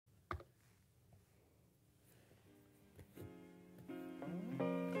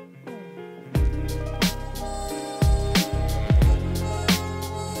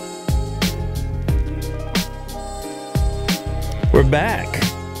We're back.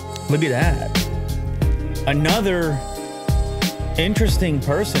 Look at that. Another interesting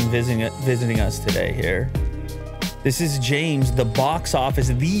person visiting us today here. This is James, the box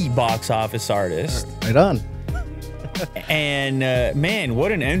office artist. Right on. And man,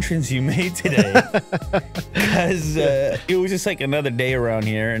 what an entrance you made today. Because it was just like another day around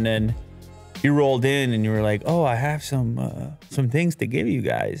here. And then you rolled in and you were like, oh, I have some things to give you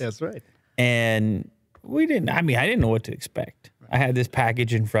guys. That's right. And I didn't know what to expect. I had this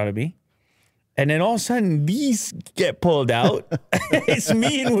package in front of me. And then all of a sudden, these get pulled out. It's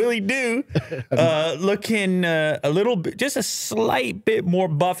me and Willie Doo looking a little bit, just a slight bit more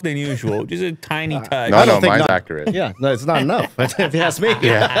buff than usual. Just a tiny touch. No, mine's accurate. Yeah, no, it's not enough. If you ask me.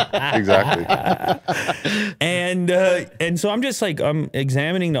 Yeah, exactly. And so I'm just like, I'm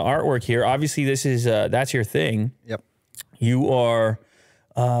examining the artwork here. Obviously, this is that's your thing. Yep. You are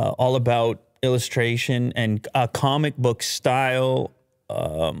all about illustration and comic book style.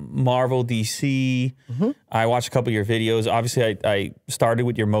 Marvel, DC. I watched a couple of your videos. Obviously, I started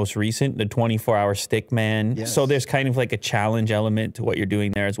with your most recent, the 24-hour Stickman. Yes. So there's kind of like a challenge element to what you're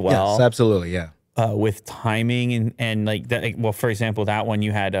doing there as well. Yes, absolutely, yeah. With timing and like that. Well, for example, that one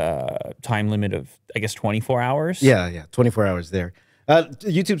you had a time limit of, I guess, 24 hours. Yeah, 24 hours there.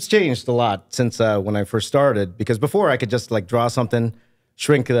 YouTube's changed a lot since when I first started, because before I could just like draw something,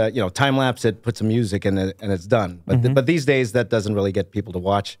 shrink the, time lapse it, put some music in it, and it's done. But but these days that doesn't really get people to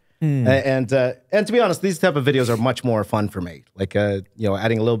watch. And to be honest, these type of videos are much more fun for me. Like adding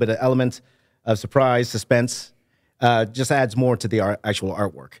a little bit of element of surprise, suspense, just adds more to the actual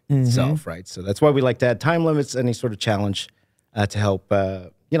artwork itself, right? So that's why we like to add time limits, any sort of challenge to help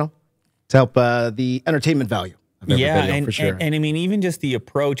the entertainment value of every video, and, for sure. And I mean, even just the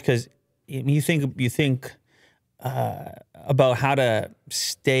approach, because you think about how to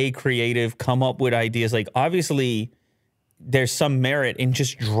stay creative, come up with ideas. Like, obviously, there's some merit in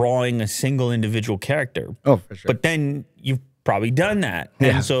just drawing a single individual character. Oh, for sure. But then you've probably done that.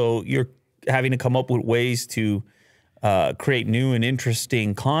 Yeah. And so you're having to come up with ways to create new and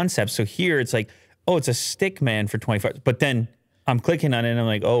interesting concepts. So here it's like, oh, it's a Stickman for 25. But then I'm clicking on it and I'm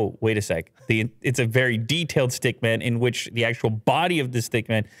like, oh, wait a sec. It's a very detailed Stickman in which the actual body of the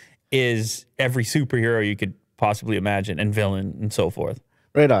Stickman is every superhero you could possibly imagine, and villain, and so forth.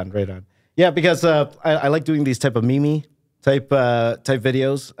 Right on. Yeah, because I like doing these type of meme type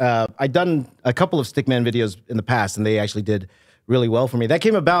videos. I've done a couple of Stickman videos in the past, and they actually did really well for me. That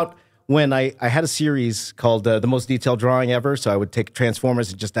came about when I had a series called The Most Detailed Drawing Ever, so I would take Transformers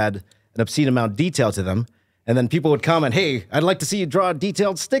and just add an obscene amount of detail to them, and then people would comment, hey, I'd like to see you draw a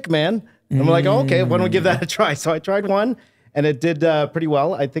detailed Stickman. And I'm like, oh, okay, why don't we give that a try? So I tried one, and it did pretty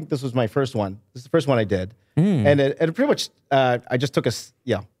well. I think this was my first one. This is the first one I did. And it pretty much, I just took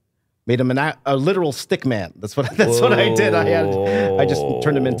made him a literal Stickman. That's what I did. I just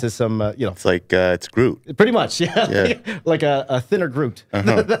turned him into some, It's like it's Groot. pretty much, yeah. Like a thinner Groot.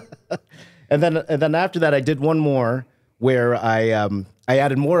 And then after that, I did one more where I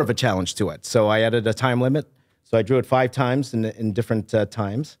added more of a challenge to it. So I added a time limit. So I drew it 5 times in different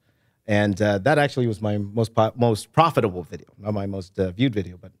times. And that actually was my most profitable video. Not my most viewed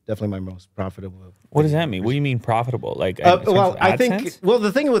video, but definitely my most profitable. What does that mean? What do you mean profitable? Like, well, I think, AdSense?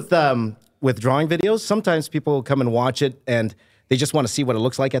 the thing with drawing videos, sometimes people come and watch it and they just want to see what it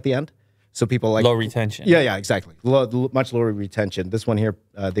looks like at the end. So people like low retention. Yeah, exactly. Much lower retention. This one here,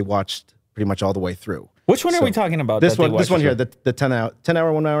 they watched pretty much all the way through. Which one are we talking about? This one here, the 10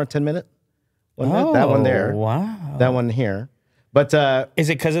 hour, 1 hour, 10 minute. That one there. Wow. That one here. But is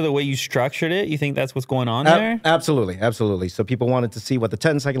it because of the way you structured it? You think that's what's going on there? Absolutely. So people wanted to see what the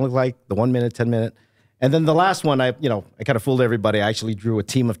 10-second looked like, the 1 minute, 10 minute. And then the last one, I kind of fooled everybody. I actually drew a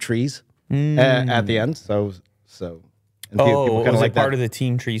team of trees at the end. So people was it part of the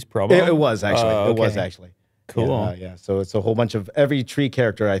Team Trees promo? It was actually. Okay. It was actually. Cool. Yeah. So it's a whole bunch of every tree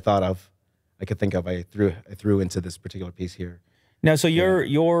character I could think of. I threw into this particular piece here. Now, so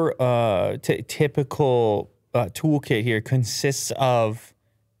your typical toolkit here consists of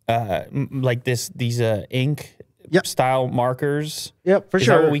like these ink style markers. Yep, for Is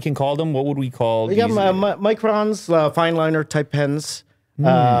sure. that what we can call them? What would we call We these? got microns, fine liner type pens.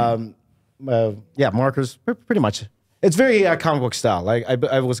 Markers. Pretty much. It's very comic book style.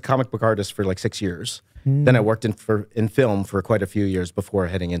 I was a comic book artist for like 6 years. Then I worked in film for quite a few years before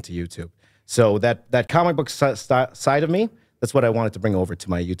heading into YouTube. So that comic book side of me, that's what I wanted to bring over to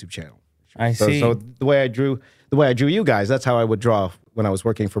my YouTube channel. I see. So the way I drew you guys, that's how I would draw when I was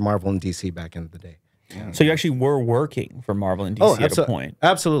working for Marvel and DC back in the day. Yeah. So you actually were working for Marvel and DC at a point.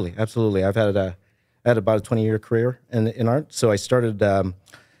 Absolutely. I've had about a 20-year career in art. So I started as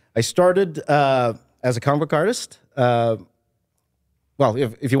a comic book artist. well,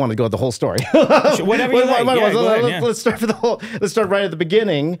 if you want to go the whole story, Whatever you like. Yeah, go ahead, yeah. Let's start for the whole. Let's start right at the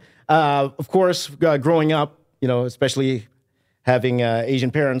beginning. Of course, growing up, especially having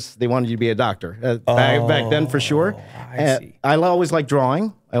Asian parents, they wanted you to be a doctor. Back then, for sure. I see. I always liked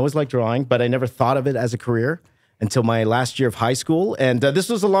drawing. But I never thought of it as a career until my last year of high school. And this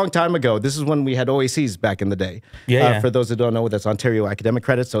was a long time ago. This is when we had OACs back in the day. Yeah. For those that don't know, that's Ontario Academic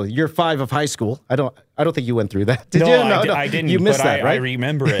Credit. So year 5 of high school. I don't think you went through that. Did you? No, I didn't. You missed but that, right? I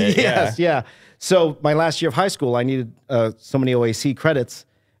remember it. Yes, yeah. So my last year of high school, I needed so many OAC credits,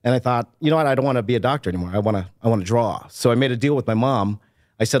 and I thought, you know what? I don't want to be a doctor anymore. I want to draw. So I made a deal with my mom.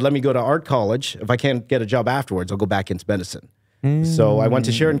 I said, let me go to art college. If I can't get a job afterwards, I'll go back into medicine. So I went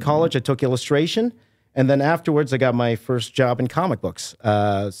to Sheridan College. I took illustration. And then afterwards, I got my first job in comic books.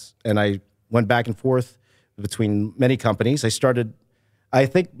 And I went back and forth between many companies. I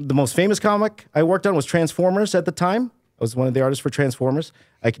think the most famous comic I worked on was Transformers at the time. I was one of the artists for Transformers.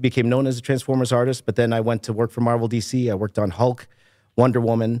 I became known as a Transformers artist, but then I went to work for Marvel DC. I worked on Hulk, Wonder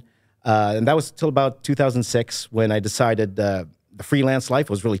Woman. And that was till about 2006 when I decided the freelance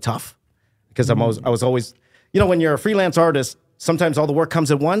life was really tough because I was always, when you're a freelance artist, sometimes all the work comes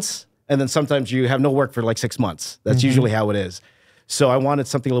at once, and then sometimes you have no work for like 6 months. That's usually how it is. So I wanted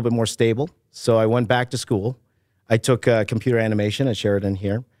something a little bit more stable. So I went back to school. I took computer animation at Sheridan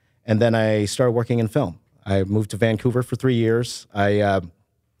here, and then I started working in film. I moved to Vancouver for 3 years. I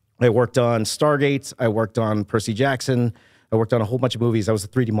worked on Stargate. I worked on Percy Jackson. I worked on a whole bunch of movies. I was a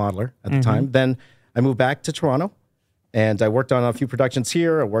 3D modeler at the time. Then I moved back to Toronto, and I worked on a few productions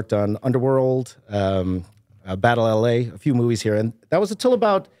here. I worked on Underworld, Battle LA, a few movies here. And that was until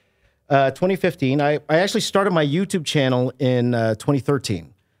about 2015. I actually started my YouTube channel in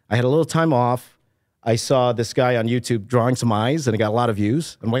 2013. I had a little time off. I saw this guy on YouTube drawing some eyes, and it got a lot of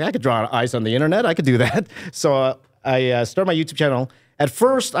views. I'm like, I could draw eyes on the internet. I could do that. So I started my YouTube channel. At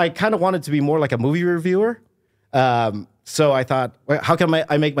first, I kind of wanted to be more like a movie reviewer. So I thought, well, how can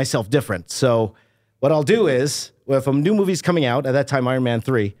I make myself different? So what I'll do is, if a new movie's coming out, at that time, Iron Man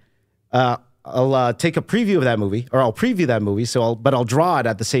 3, I'll take a preview of that movie, or I'll preview that movie, but I'll draw it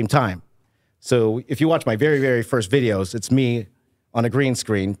at the same time. So if you watch my very, very first videos, it's me on a green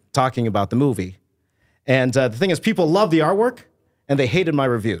screen talking about the movie. And the thing is, people love the artwork, and they hated my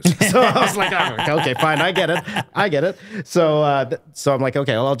reviews. So I was like, oh, okay, fine, I get it. So I'm like,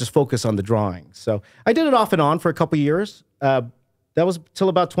 okay, I'll just focus on the drawing. So I did it off and on for a couple of years. That was till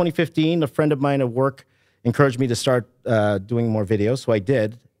about 2015. A friend of mine at work encouraged me to start doing more videos, so I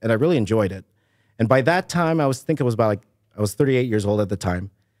did, and I really enjoyed it. And by that time, I was 38 years old at the time,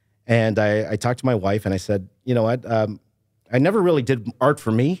 and I talked to my wife, and I said, you know what, I never really did art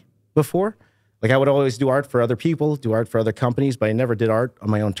for me before. Like, I would always do art for other people, do art for other companies, but I never did art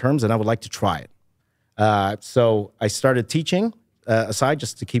on my own terms, and I would like to try it. So I started teaching aside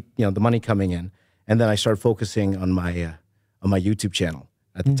just to keep the money coming in, and then I started focusing on my YouTube channel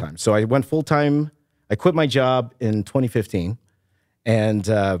at the time. So I went full time. I quit my job in 2015, and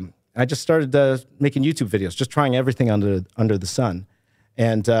I just started making YouTube videos, just trying everything under the sun.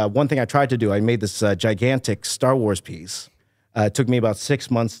 And one thing I tried to do, I made this gigantic Star Wars piece. It took me about 6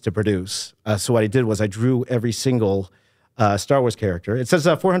 months to produce. So what I did was I drew every single Star Wars character. It says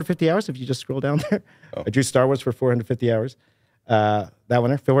 450 hours if you just scroll down there. Oh. I drew Star Wars for 450 hours. That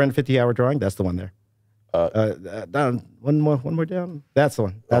one there, 450-hour drawing, that's the one there. Down, one more down. That's the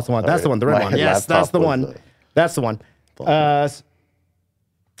one. That's the one. That's the one. The red one. Yes, that's the one. That's the one.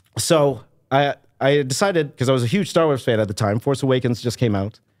 So I decided, because I was a huge Star Wars fan at the time, Force Awakens just came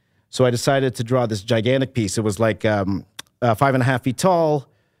out. So I decided to draw this gigantic piece. It was like 5.5 feet tall,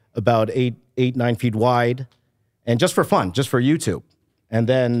 about 9 feet wide, and just for fun, just for YouTube. And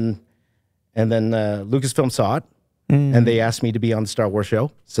then Lucasfilm saw it, and they asked me to be on the Star Wars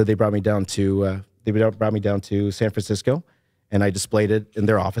show. So they brought me down to San Francisco, and I displayed it in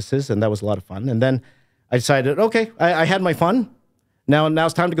their offices, and that was a lot of fun. And then I decided, okay, I had my fun. Now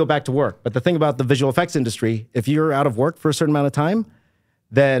it's time to go back to work. But the thing about the visual effects industry, if you're out of work for a certain amount of time,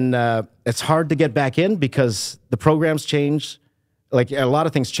 then it's hard to get back in because the programs change. Like, a lot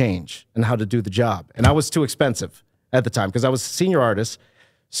of things change and how to do the job. And I was too expensive at the time because I was a senior artist.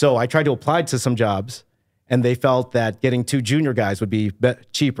 So I tried to apply to some jobs, and they felt that getting 2 junior guys would be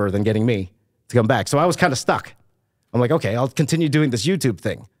cheaper than getting me to come back. So I was kind of stuck. I'm like, okay, I'll continue doing this YouTube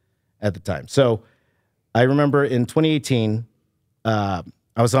thing at the time. So I remember in 2018, I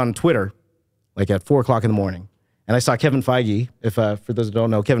was on Twitter, like at 4 o'clock in the morning, and I saw Kevin Feige. If for those who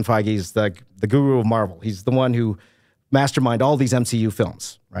don't know, Kevin Feige is the guru of Marvel. He's the one who masterminded all these MCU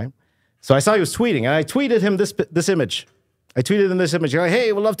films, right? So I saw he was tweeting, and I tweeted him this image. I tweeted him this image, like,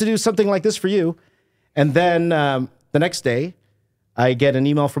 hey, we'd love to do something like this for you. And then the next day, I get an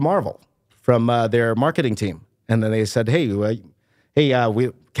email from Marvel, from their marketing team. And then they said, Kevin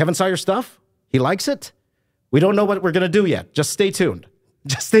saw your stuff. He likes it. We don't know what we're going to do yet. Just stay tuned.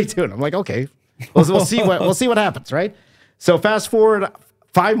 Just stay tuned. I'm like, okay, we'll see what happens, right? So fast forward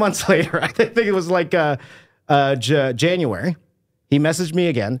 5 months later, I think it was like January, he messaged me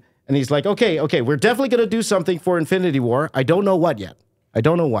again, and he's like, okay, we're definitely going to do something for Infinity War. I don't know what yet. I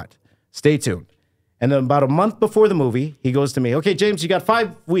don't know what. Stay tuned. And then about a month before the movie, he goes to me, okay, James, you got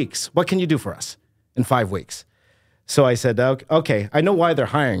 5 weeks. What can you do for us in 5 weeks? So I said, okay, I know why they're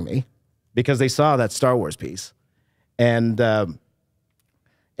hiring me, because they saw that Star Wars piece. And I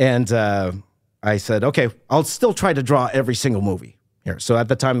said, okay, I'll still try to draw every single movie here. So at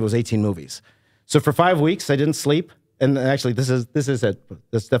the time, it was 18 movies. So for 5 weeks, I didn't sleep. And actually, this is it.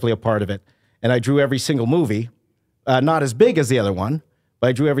 That's definitely a part of it. And I drew every single movie, not as big as the other one, but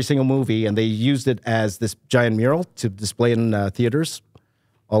I drew every single movie, and they used it as this giant mural to display in theaters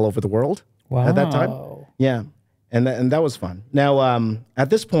all over the world at that time. Yeah, and that was fun. Now, at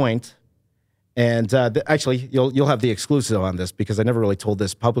this point, and actually, you'll have the exclusive on this, because I never really told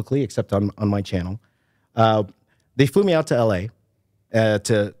this publicly except on my channel. They flew me out to LA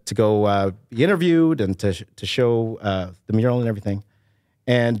to go be interviewed and to show the mural and everything.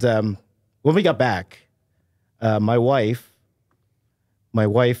 And when we got back, my wife,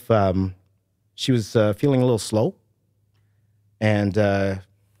 she was feeling a little slow, and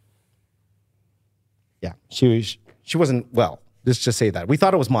yeah, she wasn't well. Let's just say that. We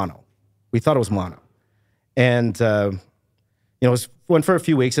thought it was mono. And went for a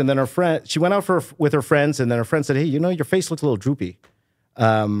few weeks, and then she went out with her friends, and then her friend said, hey, your face looks a little droopy.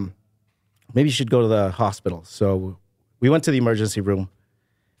 Maybe you should go to the hospital. So we went to the emergency room,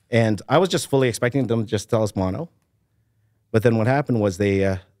 and I was just fully expecting them to just tell us mono. But then what happened was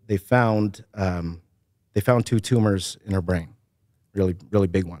they found 2 tumors in her brain, really, really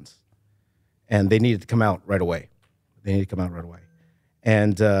big ones. And they needed to come out right away.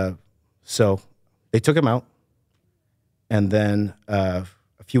 And so they took him out. And then a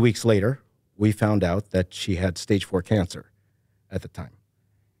few weeks later, we found out that she had stage 4 cancer at the time.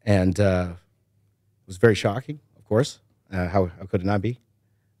 And it was very shocking, of course. How could it not be?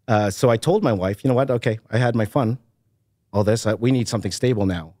 So I told my wife, you know what? Okay, I had my fun, all this. We need something stable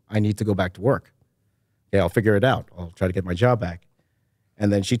now. I need to go back to work. Yeah, I'll figure it out. I'll try to get my job back.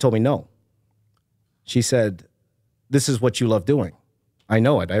 And then she told me no. She said, this is what you love doing. I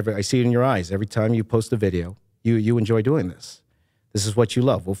know it. I see it in your eyes. Every time you post a video, you enjoy doing this. This is what you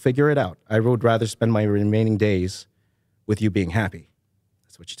love. We'll figure it out. I would rather spend my remaining days with you being happy.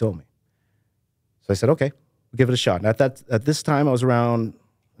 That's what she told me. So I said, okay, we'll give it a shot. And at this time, I was around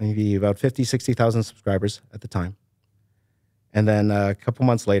maybe about 50, 60,000 subscribers at the time. And then a couple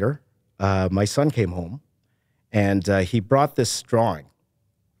months later, my son came home, and he brought this drawing.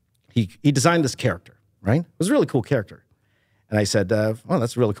 He designed this character, right? It was a really cool character. And I said, well,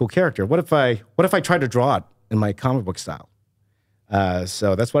 that's a really cool character. What if I try to draw it in my comic book style?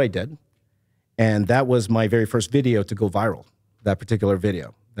 So that's what I did. And that was my very first video to go viral, that particular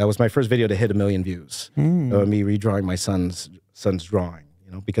video. That was my first video to hit 1 million views. Me redrawing my son's drawing,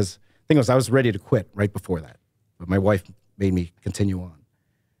 because the thing was, I was ready to quit right before that. But my wife made me continue on.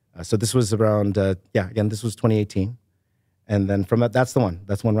 So this was around, again, this was 2018. And then from that's the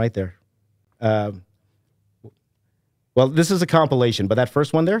one right there. Well, this is a compilation, but that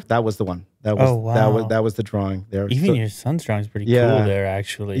first one there, that was the one. That was that was the drawing there. Even your son's drawing is pretty cool there,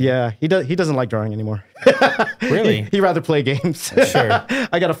 actually. Yeah, he doesn't like drawing anymore. Really? He'd rather play games. Sure.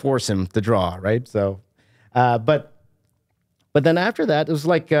 I got to force him to draw, right? So, but then after that, it was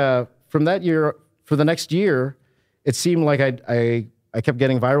like from that year, for the next year, it seemed like I kept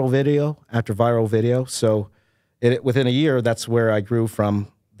getting viral video after viral video. So within a year, that's where I grew from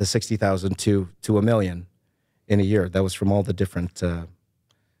the 60,000 to 1 million. In a year. That was from all the different viral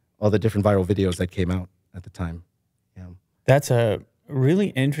videos that came out at the time. Yeah, that's really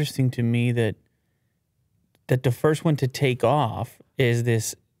interesting to me that the first one to take off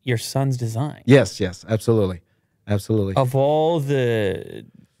is your son's design. Yes, absolutely. Of all the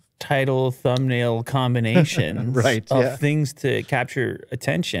title thumbnail combinations, right? Of things to capture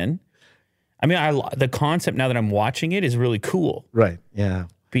attention. I mean, the concept now that I'm watching it is really cool. Right. Yeah.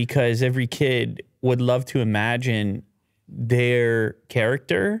 Because every kid would love to imagine their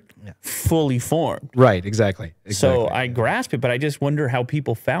character fully formed. Right, exactly. So I grasp it, but I just wonder how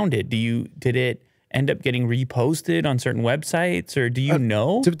people found it. Did it end up getting reposted on certain websites, or do you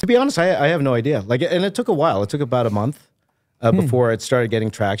know? To be honest, I have no idea. And it took a while. It took about a month before it started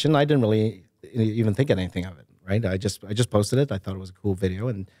getting traction. I didn't really even think anything of it, right? I just posted it. I thought it was a cool video,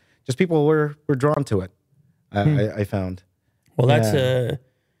 and just people were drawn to it. I found. Well, that's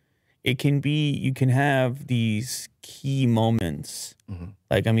it can be, you can have these key moments.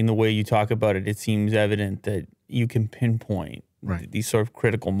 Like, I mean, the way you talk about it, it seems evident that you can pinpoint these sort of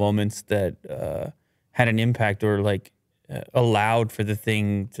critical moments that had an impact or like allowed for the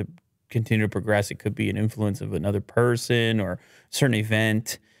thing to continue to progress. It could be an influence of another person or a certain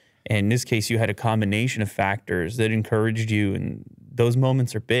event. And in this case, you had a combination of factors that encouraged you, and those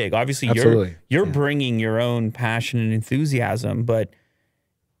moments are big. Obviously, you're bringing your own passion and enthusiasm, but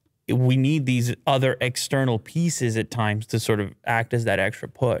we need these other external pieces at times to sort of act as that extra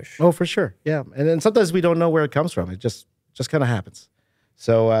push. Oh, for sure. Yeah. And then sometimes we don't know where it comes from. It just kind of happens.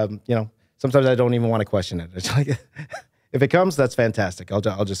 So, you know, sometimes I don't even want to question it. It's like, if it comes, that's fantastic.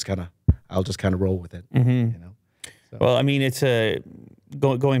 I'll just kind of roll with it. You know? So. Well, I mean, it's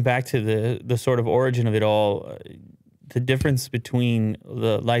going back to the sort of origin of it all, the difference between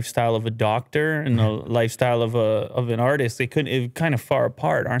the lifestyle of a doctor and the lifestyle of an artist, it kind of far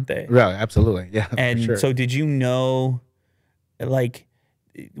apart, aren't they? Right, absolutely. Yeah. And sure. so did you know, like,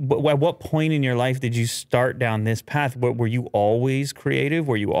 at what point in your life did you start down this path? Were you always creative?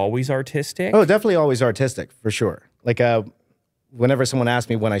 Were you always artistic? Oh, definitely always artistic, for sure. Like, whenever someone asks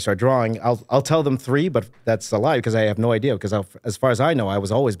me when I start drawing, I'll tell them 3, but that's a lie because I have no idea. Because as far as I know, I was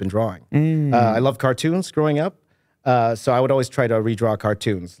always been drawing. I love cartoons growing up. So I would always try to redraw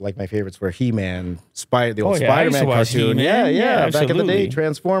cartoons. Like my favorites were He-Man, the old Spider-Man cartoon. Yeah, back in the day,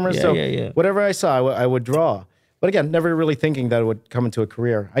 Transformers. Whatever I saw, I would draw. But again, never really thinking that it would come into a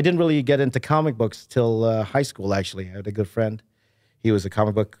career. I didn't really get into comic books till high school, actually. I had a good friend. He was a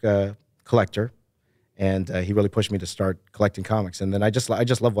comic book collector, and he really pushed me to start collecting comics. And then I just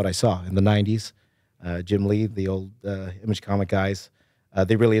love what I saw in the 90s. Jim Lee, the old Image comic guys,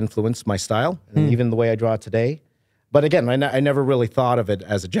 they really influenced my style, and even the way I draw today. But again, I never really thought of it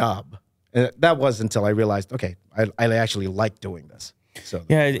as a job. That was until I realized, okay, I actually like doing this. So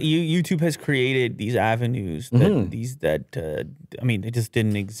yeah, YouTube has created these avenues that I mean, they just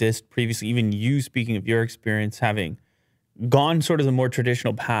didn't exist previously. Even you, speaking of your experience, having gone sort of the more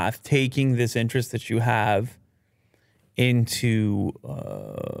traditional path, taking this interest that you have into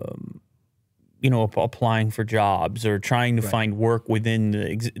you know, applying for jobs or trying to find work within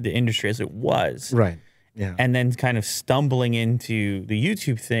the industry as it was. Right. Yeah. And then kind of stumbling into the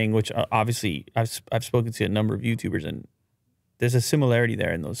YouTube thing, which obviously I've spoken to a number of YouTubers, and there's a similarity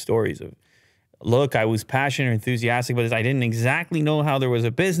there in those stories of, look, I was passionate or enthusiastic about this. I didn't exactly know how there was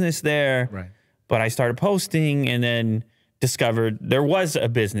a business there, but I started posting and then discovered there was a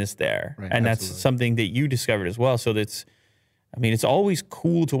business there. Right, and that's something that you discovered as well. So that's, I mean, it's always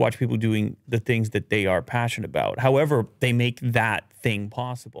cool to watch people doing the things that they are passionate about. However, they make that thing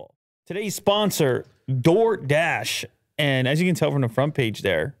possible. Today's sponsor, DoorDash. And as you can tell from the front page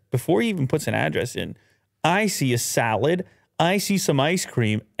there, before he even puts an address in, I see a salad, I see some ice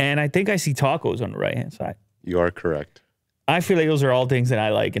cream, and I think I see tacos on the right-hand side. You are correct. I feel like those are all things that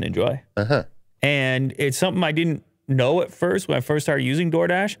I like and enjoy. And it's something I didn't know at first when I first started using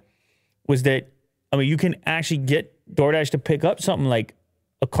DoorDash, was that, I mean, you can actually get DoorDash to pick up something like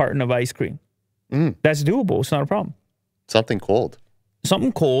a carton of ice cream. That's doable. It's not a problem. Something cold.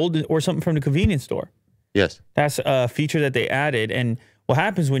 Something cold or something from the convenience store. Yes. That's a feature that they added. And what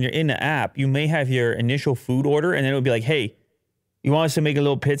happens when you're in the app, you may have your initial food order, and then it'll be like, hey, you want us to make a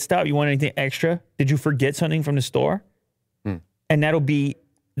little pit stop? You want anything extra? Did you forget something from the store? And that'll be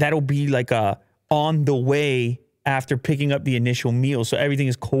like a on the way after picking up the initial meal. So everything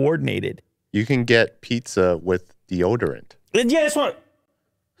is coordinated. You can get pizza with deodorant. And yeah, that's what.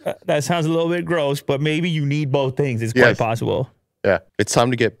 That sounds a little bit gross, but maybe you need both things. It's quite possible. Yeah, it's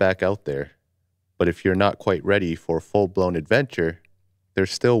time to get back out there. But if you're not quite ready for a full-blown adventure,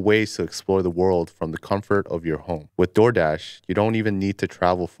 there's still ways to explore the world from the comfort of your home. With DoorDash, you don't even need to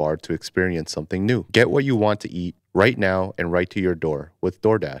travel far to experience something new. Get what you want to eat right now and right to your door with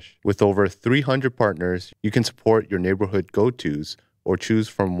DoorDash. With over 300 partners, you can support your neighborhood go-tos or choose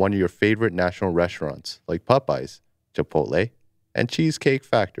from one of your favorite national restaurants like Popeyes, Chipotle, and Cheesecake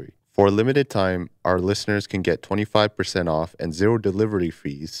Factory. For a limited time, our listeners can get 25% off and 0 delivery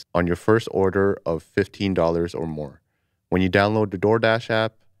fees on your first order of $15 or more when you download the DoorDash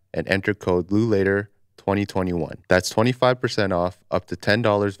app and enter code LouLater2021. That's 25% off up to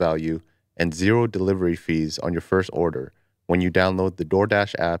 $10 value and 0 delivery fees on your first order when you download the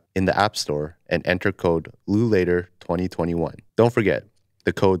DoorDash app in the App Store and enter code LouLater2021. Don't forget,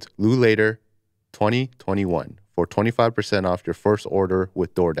 the code's LouLater2021 for 25% off your first order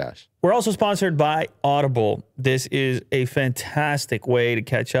with DoorDash. We're also sponsored by Audible. This is a fantastic way to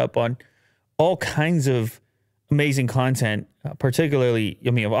catch up on all kinds of amazing content, particularly,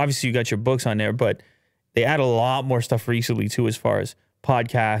 I mean, obviously you got your books on there, but they add a lot more stuff recently too, as far as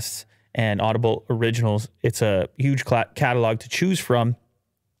podcasts and Audible originals. It's a huge catalog to choose from.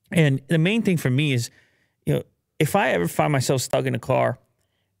 And the main thing for me is, if I ever find myself stuck in a car,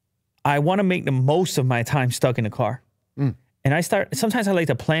 I want to make the most of my time stuck in a car. And sometimes I like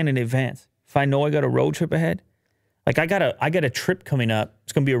to plan in advance. If I know I got a road trip ahead, like I got a trip coming up.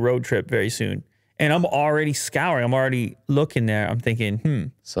 It's going to be a road trip very soon. And I'm already scouring. I'm already looking there. I'm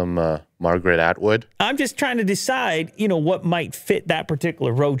thinking, Some Margaret Atwood. I'm just trying to decide, what might fit that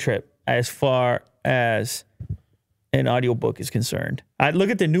particular road trip as far as an audiobook is concerned. I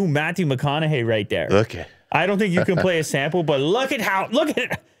look at the new Matthew McConaughey right there. Look at. I don't think you can play a sample, but look at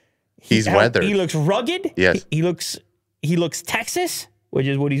it. He's weathered. He looks rugged. Yes. He looks Texas, which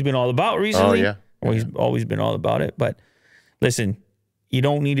is what he's been all about recently. Oh, yeah. Well, he's always been all about it. But listen, you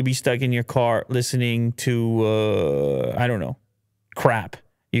don't need to be stuck in your car listening to, I don't know, crap.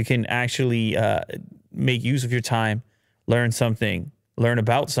 You can actually make use of your time, learn something, learn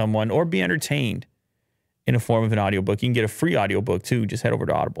about someone, or be entertained in a form of an audiobook. You can get a free audiobook too. Just head over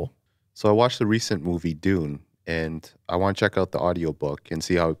to Audible. So I watched the recent movie Dune, and I want to check out the audiobook and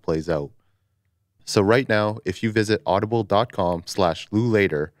see how it plays out. So right now, if you visit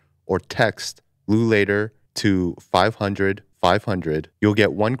audible.com/LouLater or text LouLater to 500-500, you'll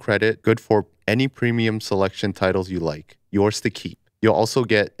get 1 credit, good for any premium selection titles you like, yours to keep. You'll also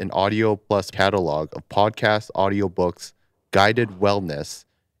get an Audio Plus catalog of podcasts, audiobooks, guided wellness,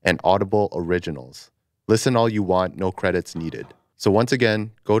 and Audible originals. Listen all you want, no credits needed. So once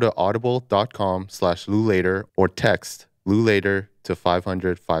again, go to audible.com/LouLater or text LouLater to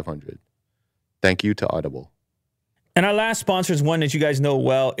 500-500. Thank you to Audible. And our last sponsor is one that you guys know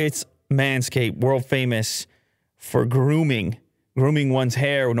well. It's Manscaped, world famous for grooming one's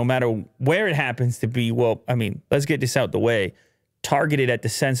hair, no matter where it happens to be. Well, I mean, let's get this out the way. Targeted at the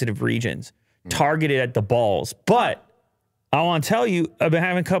sensitive regions, targeted at the balls. But I want to tell you, I've been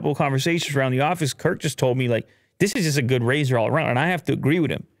having a couple of conversations around the office. Kirk just told me, like, this is just a good razor all around. And I have to agree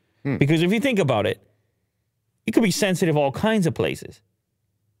with him. Because if you think about it, it could be sensitive all kinds of places.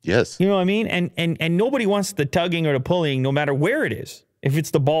 Yes. You know what I mean? And nobody wants the tugging or the pulling, no matter where it is, if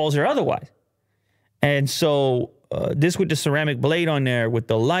it's the balls or otherwise. And so this with the ceramic blade on there, with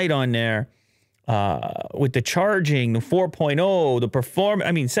the light on there, with the charging, the 4.0, the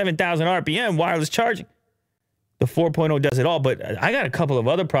performance, 7,000 RPM wireless charging. The 4.0 does it all. But I got a couple of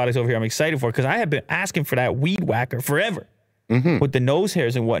other products over here I'm excited for, because I have been asking for that weed whacker forever with the nose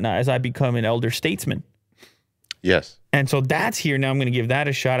hairs and whatnot as I become an elder statesman. Yes. And so that's here now. I'm going to give that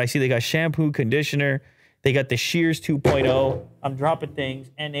a shot. I see they got shampoo, conditioner. They got the Shears 2.0. I'm dropping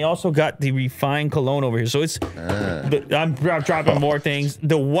things. And they also got the refined cologne over here. So it's, I'm dropping more things.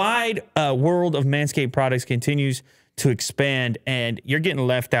 The wide world of Manscaped products continues to expand, and you're getting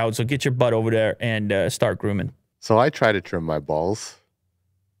left out. So get your butt over there and start grooming. So I tried to trim my balls,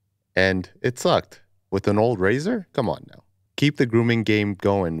 and it sucked. With an old razor? Come on now. Keep the grooming game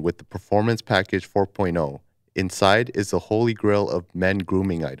going with the Performance Package 4.0. Inside is the holy grail of men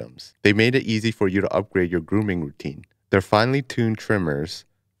grooming items. They made it easy for you to upgrade your grooming routine. Their finely tuned trimmers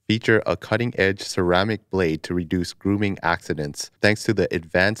feature a cutting-edge ceramic blade to reduce grooming accidents thanks to the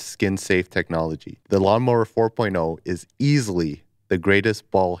advanced skin-safe technology. The Lawnmower 4.0 is easily the greatest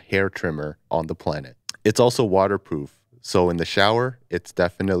ball hair trimmer on the planet. It's also waterproof, so in the shower, it's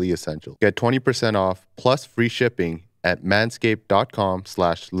definitely essential. Get 20% off plus free shipping at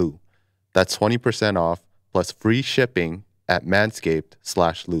manscaped.com/Lou. That's 20% off plus free shipping at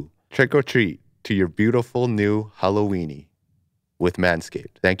manscaped/Lou. Trick or treat to your beautiful new Halloweeny with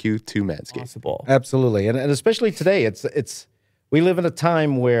Manscaped. Thank you to Manscaped. Possible. Absolutely. And especially today, it's we live in a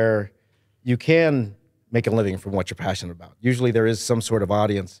time where you can make a living from what you're passionate about. Usually there is some sort of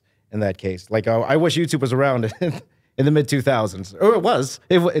audience in that case. Like, I wish YouTube was around in the mid-2000s. Or it was.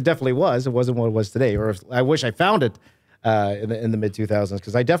 It definitely was. It wasn't what it was today. Or I wish I found it in the mid-2000s,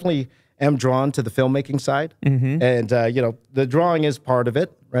 because I definitely am drawn to the filmmaking side. And, the drawing is part of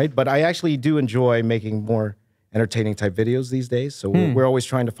it, right? But I actually do enjoy making more entertaining type videos these days. So we're always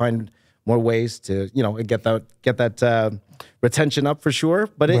trying to find more ways to, get that retention up for sure.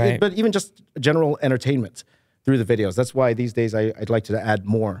 But but even just general entertainment through the videos. That's why these days I'd like to add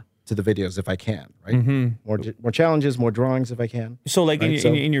more to the videos if I can, right? More challenges, more drawings if I can. So like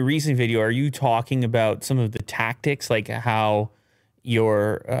in your recent video, are you talking about some of the tactics, like how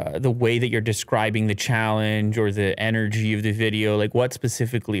the way that you're describing the challenge or the energy of the video? Like, what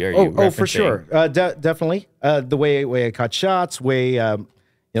specifically are you referencing? Oh, for sure. Definitely. The way I cut shots,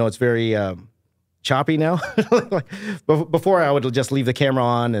 it's very choppy now. Before I would just leave the camera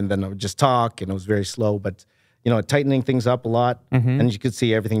on and then I would just talk, and it was very slow, but tightening things up a lot. And you could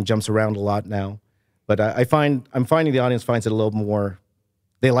see everything jumps around a lot now. But I'm finding the audience finds it a little more.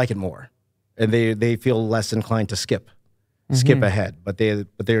 They like it more, and they feel less inclined to skip ahead. But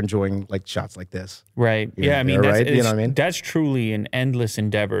they're enjoying like shots like this. Right. Yeah. I mean, that's, right. You know what I mean? That's truly an endless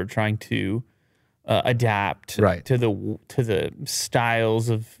endeavor trying to adapt Right. to the styles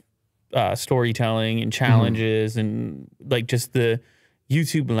of storytelling and challenges and like just the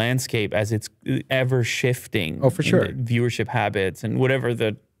YouTube landscape as it's ever shifting. Oh, for sure. Viewership habits and whatever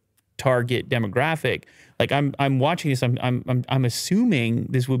the target demographic. Like I'm watching this. I'm assuming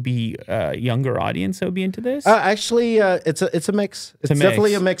this would be a younger audience that would be into this. Actually, it's a mix. It's a mix.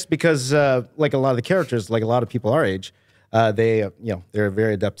 definitely a mix because like a lot of the characters, like a lot of people our age, they're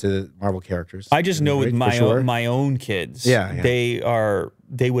very adept to Marvel characters. I just know with for sure. my own kids, Yeah.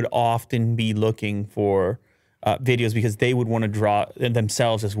 they would often be looking for videos because they would want to draw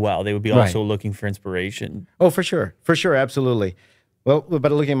themselves as well. They would be also looking for inspiration. Oh, for sure, absolutely. Well,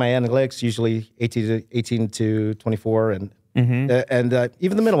 but looking at my analytics, usually 18 to 24, and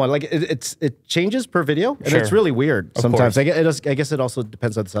even the middle one, like it changes per video, and it's Sure. really weird sometimes. course. I guess it also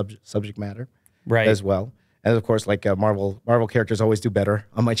depends on the subject matter, Right. as well. And of course, like Marvel characters always do better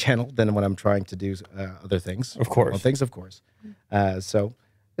on my channel than when I'm trying to do other things. Of course. Well, things, of course. So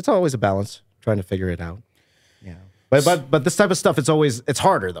it's always a balance, trying to figure it out. Yeah. But this type of stuff, it's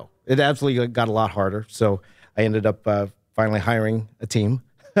harder though. It absolutely got a lot harder. So I ended up finally hiring a team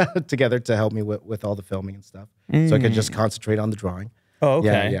together to help me with all the filming and stuff, so I could just concentrate on the drawing. Oh,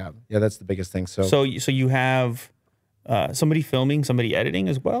 okay. Yeah. That's the biggest thing. So you have somebody filming, somebody editing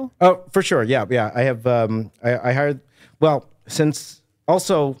as well. Oh, for sure. Yeah. I have. I hired. Well, since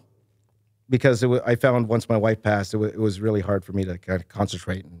also because I found once my wife passed, it was really hard for me to kind of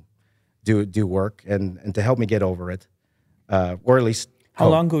concentrate and do work and to help me get over it, or at least. How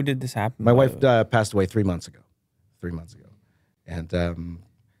long ago did this happen? My wife passed away 3 months ago. 3 months ago, and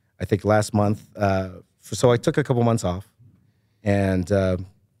I think last month. So I took a couple months off, and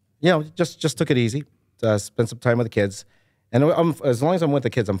just took it easy. Spent some time with the kids, and as long as I'm with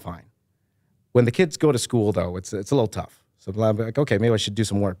the kids, I'm fine. When the kids go to school, though, it's a little tough. So I'm like, okay, maybe I should do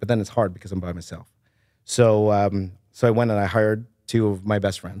some work, but then it's hard because I'm by myself. So I went and I hired 2 of my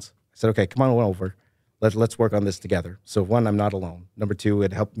best friends. I said, okay, come on over. Let's work on this together. So 1, I'm not alone. Number 2,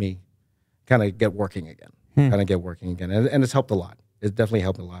 it helped me kind of get working again. And it's helped a lot. It definitely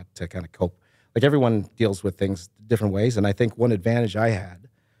helped a lot to kind of cope. Like everyone deals with things different ways. And I think one advantage I had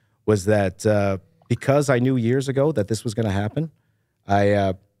was that because I knew years ago that this was going to happen,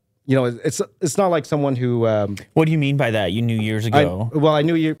 it's not like someone who. What do you mean by that? You knew years ago. I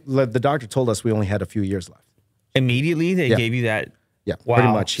knew the doctor told us we only had a few years left. Immediately they gave you that. Yeah, Wow.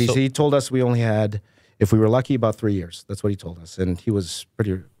 pretty much. He told us we only had, if we were lucky, about 3 years. That's what he told us, and he was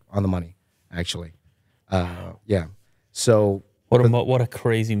pretty on the money, actually. Yeah. So. What a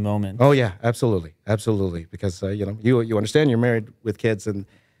crazy moment. Oh yeah, absolutely, because you understand you're married with kids, and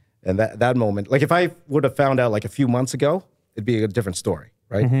that moment, like if I would have found out like a few months ago, it'd be a different story,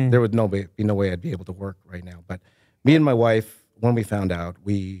 right? There would be no way I'd be able to work right now. But me and my wife, when we found out,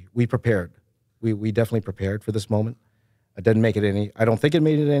 we prepared. We definitely prepared for this moment. It didn't make it I don't think it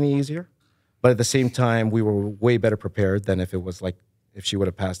made it any easier, but at the same time, we were way better prepared than if it was like if she would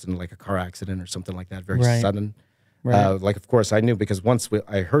have passed in like a car accident or something like that, very sudden. Right. Like, of course, I knew because once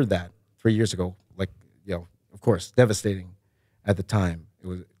I heard that 3 years ago, like, of course, devastating at the time. It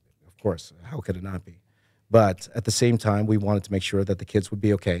was, of course, how could it not be? But at the same time, we wanted to make sure that the kids would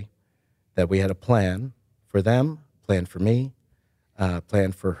be okay, that we had a plan for them, plan for me,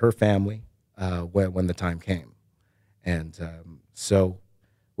 plan for her family when the time came. And so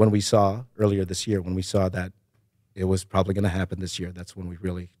when we saw earlier this year, when we saw that it was probably going to happen this year, that's when we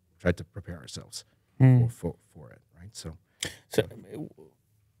really tried to prepare ourselves for it. So,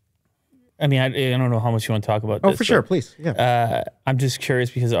 I mean, I don't know how much you want to talk about oh, this. for sure, please. Yeah. I'm just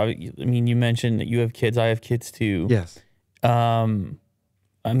curious because, I mean, you mentioned that you have kids. I have kids too. Yes. I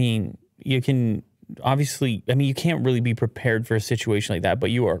mean, you can obviously, you can't really be prepared for a situation like that,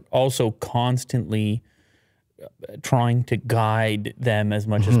 but you are also constantly trying to guide them as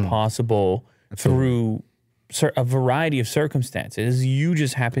much as possible through a variety of circumstances. You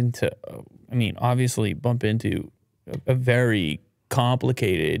just happen to, obviously bump into a very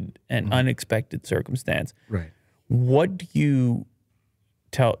complicated and unexpected circumstance. Right. What do you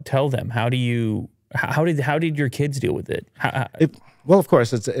tell them? How did your kids deal with it? Well, of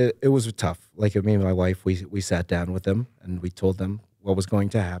course, it was tough. Like me and my wife, we sat down with them and we told them what was going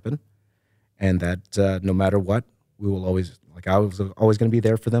to happen, and that no matter what, we will always, like I was always going to be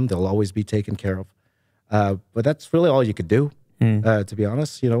there for them. They'll always be taken care of. But that's really all you could do, to be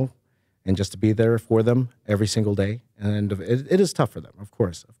honest. And just to be there for them every single day. And it is tough for them, of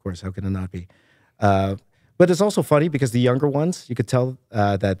course. How can it not be? But it's also funny because the younger ones, you could tell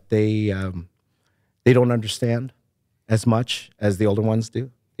that they don't understand as much as the older ones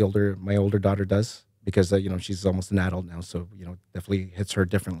do. My older daughter does, because she's almost an adult now, so definitely hits her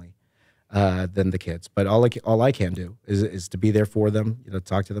differently than the kids. But all I can do is to be there for them,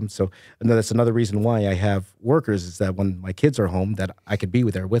 talk to them. So and that's another reason why I have workers, is that when my kids are home, that I could be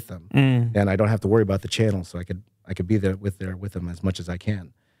there with them, and I don't have to worry about the channel. So I could be there with them as much as I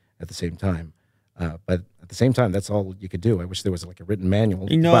can at the same time. But at the same time, that's all you could do. I wish there was like a written manual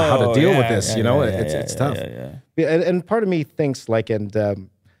about how to deal with this. It's tough. And part of me thinks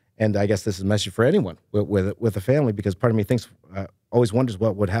and I guess this is a message for anyone with a family, because part of me thinks, always wonders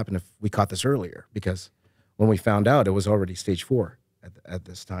what would happen if we caught this earlier, because when we found out, it was already stage 4 at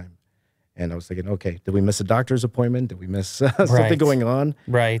this time. And I was thinking, okay, did we miss a doctor's appointment? Did we miss something going on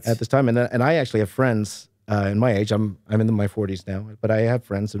at this time? And I actually have friends in my age. I'm in my 40s now, but I have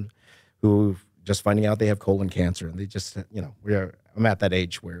friends who just finding out they have colon cancer, and they just, I'm at that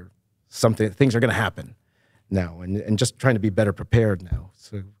age where things are going to happen now, and just trying to be better prepared now.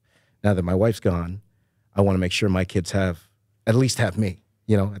 So now that my wife's gone, I want to make sure my kids at least have me,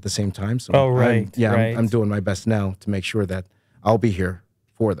 at the same time. So I'm doing my best now to make sure that I'll be here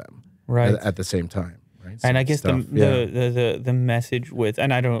for them at the same time. Right. So and I guess the message with,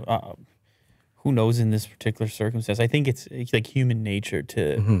 and I don't, who knows in this particular circumstance, I think it's like human nature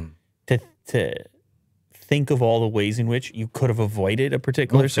to think of all the ways in which you could have avoided a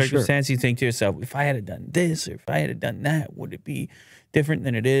particular circumstance. Sure. You think to yourself, if I had done this or if I had done that, would it be different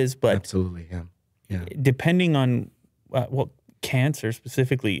than it is? But absolutely, yeah. Depending on cancer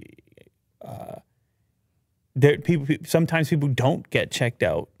specifically, sometimes people don't get checked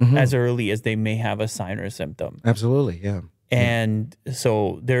out as early as they may have a sign or a symptom. Absolutely, yeah. And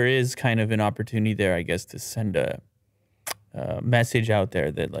so there is kind of an opportunity there, I guess, to send a message out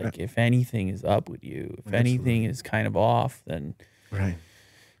there that, like, if anything is up with you, if anything is kind of off, then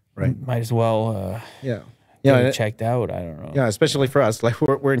might as well get it checked out. I don't know. Yeah, especially for us, like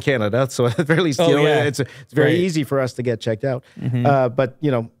we're in Canada, so at the very least, it's very easy for us to get checked out. But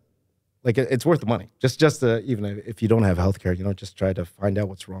like it's worth the money. Just even if you don't have healthcare, just try to find out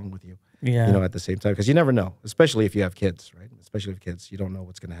what's wrong with you. At the same time, because you never know, especially if you have kids, right? Especially if kids, you don't know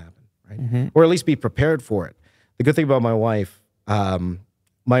what's going to happen, right? Or at least be prepared for it. The good thing about my wife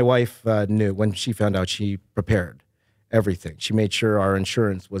knew when she found out, she prepared everything. She made sure our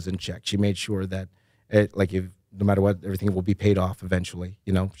insurance was in check. She made sure that no matter what, everything will be paid off eventually.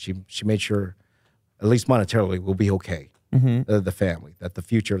 She made sure, at least monetarily, we'll be okay. The family, that the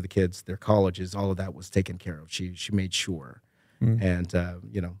future of the kids, their colleges, all of that was taken care of. She made sure, and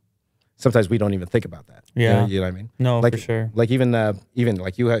sometimes we don't even think about that. Yeah, you know what I mean. No, for sure. Like even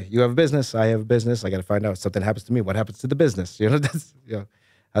like you have a business, I have a business. I got to find out if something happens to me, what happens to the business? That's,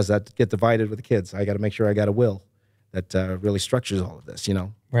 how's that get divided with the kids? I got to make sure I got a will that really structures all of this.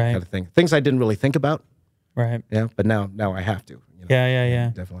 Right. Kind of thing. Things I didn't really think about. Right. Yeah, but now I have to.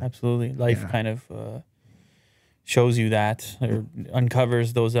 Yeah. Definitely. Absolutely. Life kind of shows you that, or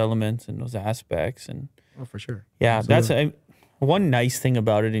uncovers those elements and those aspects, and for sure. Yeah, Absolutely. that's one nice thing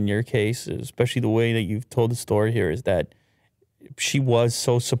about it in your case, especially the way that you've told the story here, is that she was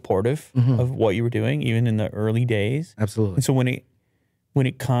so supportive of what you were doing, even in the early days. Absolutely. And so when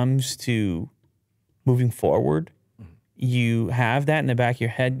it comes to moving forward, you have that in the back of your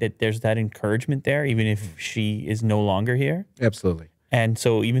head, that there's that encouragement there, even if she is no longer here. Absolutely. And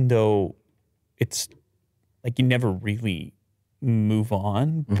so even though it's like you never really move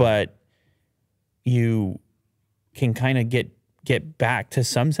on, but you can kind of get back to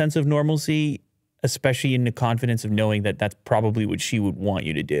some sense of normalcy, especially in the confidence of knowing that that's probably what she would want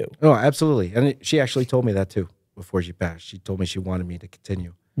you to do. Oh, absolutely. And she actually told me that too before she passed. She told me she wanted me to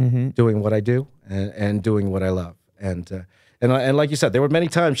continue doing what I do and doing what I love. And like you said, there were many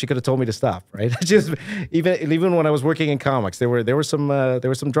times she could have told me to stop, right? Just even when I was working in comics, there were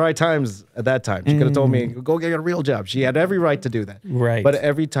some dry times at that time. She could have told me, go get a real job. She had every right to do that. Right. But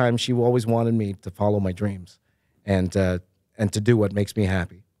every time she always wanted me to follow my dreams and to do what makes me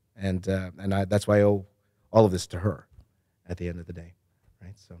happy. And that's why I owe all of this to her at the end of the day.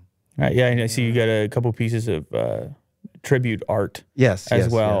 Right. So. Right. Yeah. And I see you got a couple pieces of tribute art. Yes.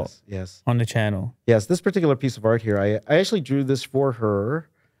 Yes. On the channel. Yes. This particular piece of art here, I actually drew this for her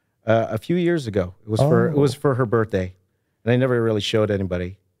a few years ago. It was for her birthday, and I never really showed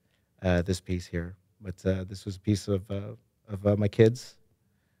anybody this piece here. But this was a piece of my kids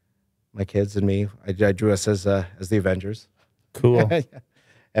and me. I drew us as the Avengers. Cool.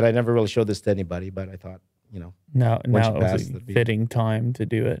 And I never really showed this to anybody, but I thought, now it was a fitting time to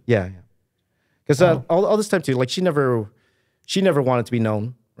do it. Yeah. Because all this time too, like she never wanted to be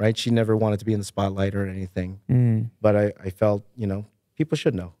known, right? She never wanted to be in the spotlight or anything. But I felt, people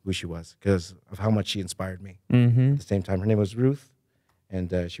should know who she was because of how much she inspired me. At the same time, her name was Ruth,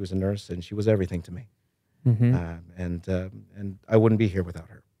 and she was a nurse, and she was everything to me. And I wouldn't be here without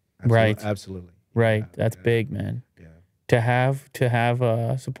her. Right. Absolutely. Right. That's big, man. Yeah. To have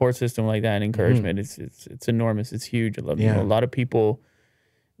a support system like that and encouragement, it's enormous. It's huge. I love a lot of people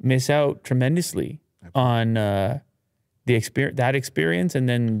miss out tremendously on the experience, and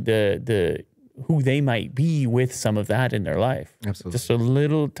then the who they might be with some of that in their life. Absolutely. Just a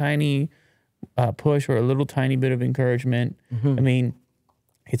little tiny push or a little tiny bit of encouragement. I mean,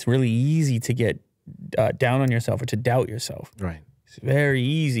 it's really easy to get down on yourself or to doubt yourself. Right. It's very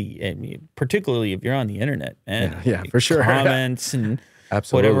easy, and particularly if you're on the internet, and Yeah, for sure. comments and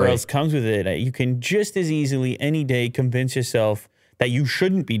Absolutely. whatever else comes with it. You can just as easily any day convince yourself that you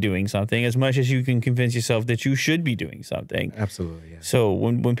shouldn't be doing something as much as you can convince yourself that you should be doing something. Absolutely. Yeah. So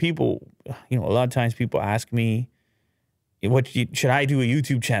when people, a lot of times people ask me, should I do a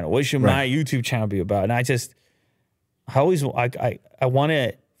YouTube channel? What should my YouTube channel be about? And I want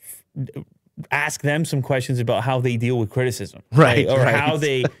to ask them some questions about how they deal with criticism, Right, Or right. how do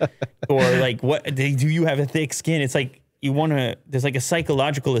you have a thick skin? It's like there's like a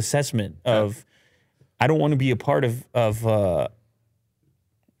psychological assessment of, I don't want to be a part of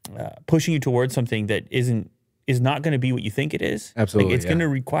pushing you towards something that is not going to be what you think it is. Absolutely, it's going to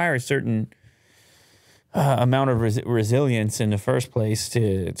require a certain amount of resilience in the first place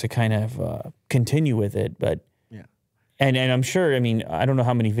to kind of continue with it, but. And I'm sure, I don't know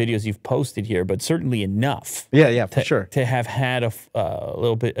how many videos you've posted here, but certainly enough. Yeah, for sure. To have had a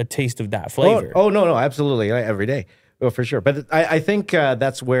little bit, a taste of that flavor. Oh, no, absolutely. Every day. Oh, for sure. But I think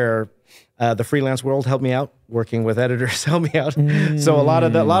that's where the freelance world helped me out. Working with editors helped me out. So a lot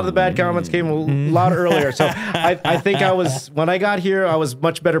of the bad comments came a lot earlier. So I think when I got here, I was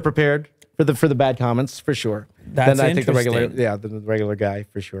much better prepared for the bad comments, for sure. That's than I think the interesting. regular guy,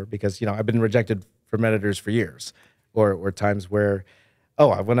 for sure. Because, I've been rejected from editors for years. Or times where,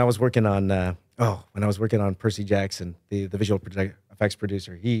 when I was working on Percy Jackson, the visual effects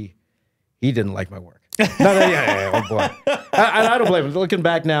producer, he didn't like my work. Oh boy, I don't blame him. Looking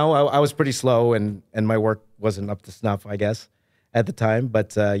back now, I was pretty slow and my work wasn't up to snuff, I guess, at the time.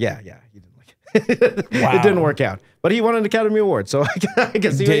 But he didn't like it. Wow. It didn't work out. But he won an Academy Award, so I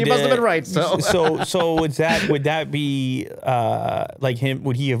guess he must have been right. So would that be like him?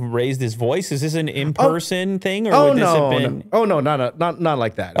 Would he have raised his voice? Is this an in-person thing, or would this have been? Not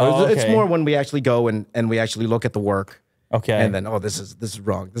like that. It's okay. more when we actually go and we actually look at the work. Okay. And then, this is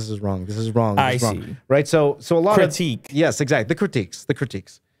wrong. This is wrong. This is wrong. This is wrong. see. Right. So a lot Critique. of yes, exactly. The critiques,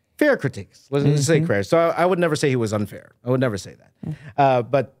 fair critiques. Let's say fair. So I would never say he was unfair. I would never say that.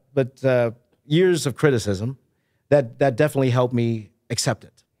 But years of criticism, that definitely helped me accept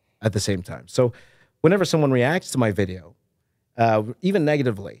it at the same time. So whenever someone reacts to my video, even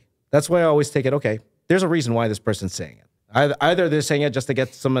negatively, that's why I always take it. Okay, there's a reason why this person's saying it. Either they're saying it just to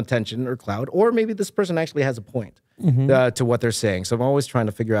get some attention or clout, or maybe this person actually has a point to what they're saying. So I'm always trying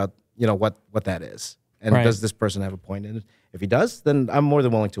to figure out, what that is, and does this person have a point in it? If he does, then I'm more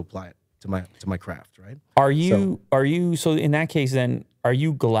than willing to apply it to my craft. Right? Are you so in that case then? Are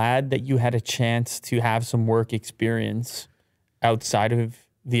you glad that you had a chance to have some work experience outside of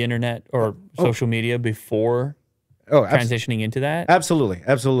the internet or social media before transitioning into that? Absolutely.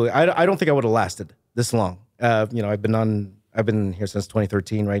 I don't think I would have lasted this long. I've been here since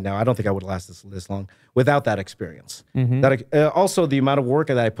 2013 right now. I don't think I would have lasted this long without that experience. Also, the amount of work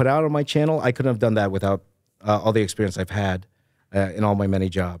that I put out on my channel, I couldn't have done that without all the experience I've had in all my many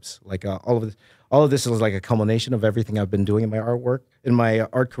jobs. Like all of this is like a culmination of everything I've been doing in my artwork, in my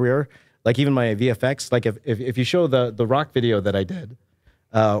art career. Like even my VFX. Like if you show the rock video that I did,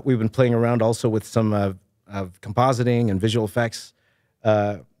 we've been playing around also with some of compositing and visual effects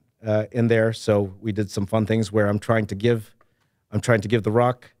in there. So we did some fun things where I'm trying to give the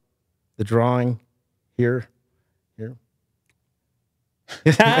rock the drawing here.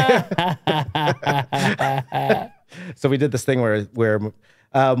 So we did this thing where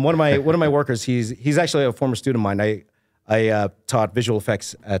one of my workers, he's actually a former student of mine. I taught visual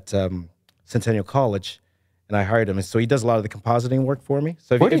effects at Centennial College, and I hired him. And so he does a lot of the compositing work for me.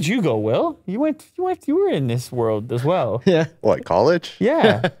 So Where did you go, Will? You were in this world as well. Yeah. What, college?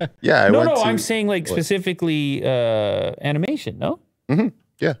 Yeah. Yeah, I'm saying like specifically animation, no?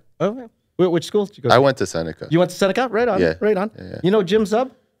 Yeah. Oh, which school did you go to? I went to Seneca. You went to Seneca? Right on. Yeah. Right on. Yeah. You know Jim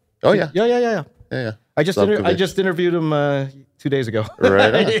Zub? Oh, yeah. Yeah. I just interviewed him 2 days ago.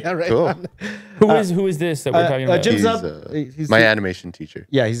 Right on. Yeah, right Cool. on. Who is this that we're talking about? Jim He's, Zub. He's my animation teacher.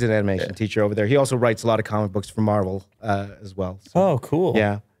 Yeah, he's an animation teacher over there. He also writes a lot of comic books for Marvel as well. So, Oh, cool.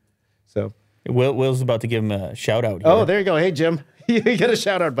 yeah. So, Will's about to give him a shout out. oh, there you go. Hey, Jim, you get a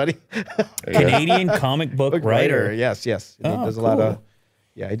shout out, buddy. Canadian comic book writer. Yes, yes. And he Oh, does a lot of, cool.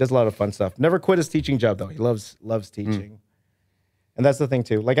 yeah, he does a lot of fun stuff. Never quit his teaching job though. He loves teaching, and that's the thing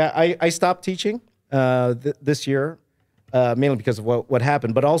too. Like I stopped teaching this year, mainly because of what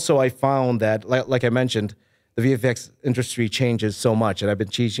happened, but also I found that like I mentioned, the VFX industry changes so much, and I've been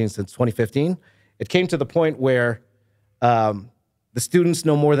teaching since 2015. It came to the point where the students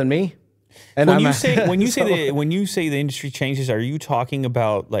know more than me. And When I'm you say the industry changes, are you talking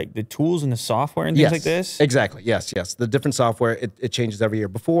about like the tools and the software and things like this? Exactly. Yes, yes. The different software, it changes every year.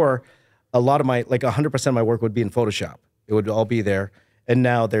 Before, a lot of my, like 100% of my work would be in Photoshop. It would all be there. And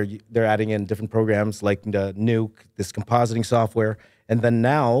now they're adding in different programs like the Nuke, this compositing software. And then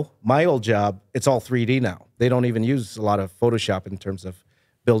now, my old job, it's all 3D now. They don't even use a lot of Photoshop in terms of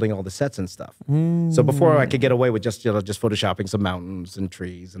building all the sets and stuff. So before I could get away with just photoshopping some mountains and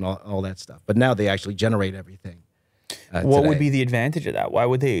trees and all that stuff. But now they actually generate everything. What would today. be the advantage of that? Why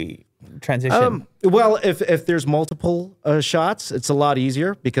would they transition? Well, if there's multiple shots, it's a lot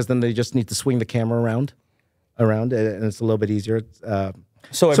easier because then they just need to swing the camera around, and it's a little bit easier.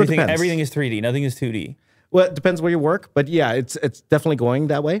 so it depends. everything is 3D, nothing is 2D. Well, it depends where you work, but yeah, it's definitely going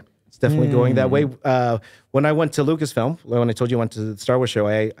that way. It's definitely going that way. When I went to Lucasfilm, when I told you I went to the Star Wars show,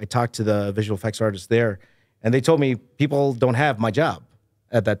 I talked to the visual effects artists there, and they told me people don't have my job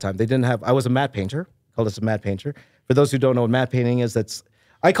at that time. They didn't have. I was a matte painter. Called us a matte painter. For those who don't know what matte painting is,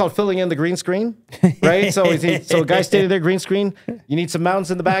 I call it filling in the green screen, right? So a guy standing there, green screen. You need some mountains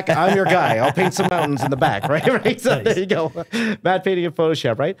in the back. I'm your guy. I'll paint some mountains in the back, right? So there you go, matte painting in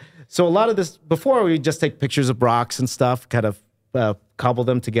Photoshop, right? So a lot of this before we just take pictures of rocks and stuff, kind of cobble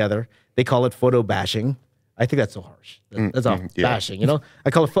them together. They call it photo bashing. I think that's so harsh. That's all bashing, you know. I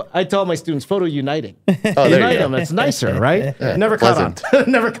call it. I tell my students photo uniting. Unite them. It's nicer, right? Never caught on.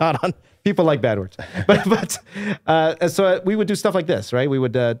 Never caught on. People like bad words, but so we would do stuff like this, right? We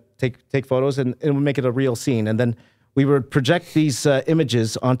would take photos and we'd make it a real scene, and then we would project these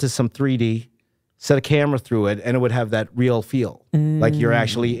images onto some 3D, set a camera through it, and it would have that real feel, like you're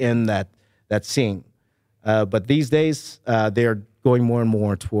actually in that scene. But these days, they're going more and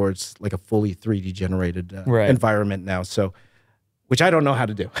more towards like a fully 3D generated environment now. So, which I don't know how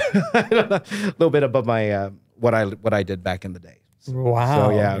to do. A little bit above my what I did back in the day. Wow.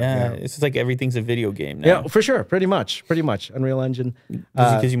 So, yeah. It's just like everything's a video game now. Yeah, for sure. Pretty much. Unreal Engine.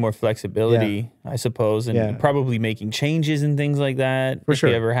 This gives you more flexibility, I suppose, and probably making changes and things like that. For if sure.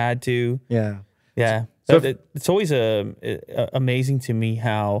 you ever had to. Yeah. Yeah. So it's always amazing to me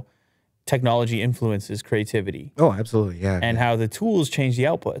how technology influences creativity Oh, absolutely. Yeah. and how the tools change the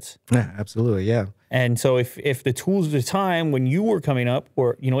outputs. Yeah, absolutely. Yeah. And so if the tools of the time when you were coming up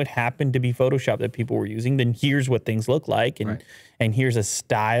or, you know, it happened to be Photoshop that people were using, then here's what things look like and here's a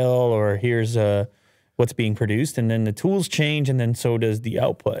style or here's what's being produced. And then the tools change and then so does the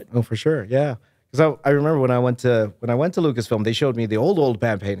output. Oh, for sure. Yeah. Because I remember when I went to Lucasfilm, they showed me the old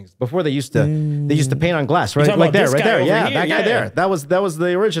band paintings before they used to paint on glass, right? talking Like about there, this right guy there. over Yeah, here, that guy yeah. there. That was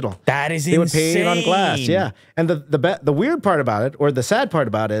the original. That is They would paint on glass. insane. Yeah. And the weird part about it, or the sad part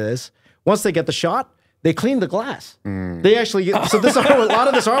about it, is once they get the shot, they clean the glass. They actually so a lot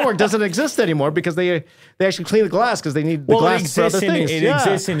of this artwork doesn't exist anymore because they actually clean the glass because they need the glass for other things. It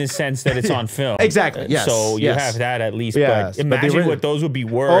exists in the sense that it's on film. Exactly, yes, So you yes. have that at least. Yes, But but the imagine ori- what those would be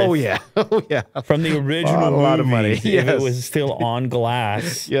worth. Oh yeah. Oh yeah. From the original A lot of movie, money. if Yes. it was still on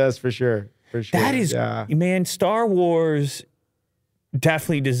glass. Yes, for sure. For sure. That is, man, Star Wars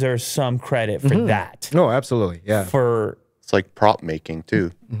definitely deserves some credit for that. No, absolutely. Yeah. It's like prop making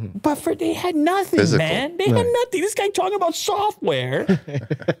too. But they had nothing, Physical. man. They had nothing. This guy talking about software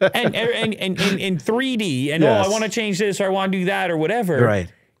and in 3D and Yes. I want to change this or I want to do that or whatever.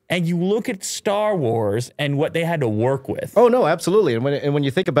 Right. And you look at Star Wars and what they had to work with. Oh no, absolutely. And when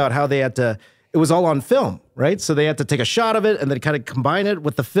you think about how they had to, it was all on film, right? So they had to take a shot of it and then kind of combine it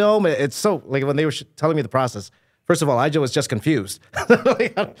with the film. It's so like when they were telling me the process. First of all, I was just confused.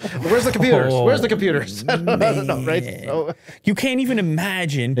 Like, where's the computers? Where's the computers? I don't know, right? So, You can't even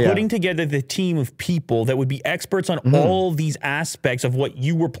imagine putting together the team of people that would be experts on all these aspects of what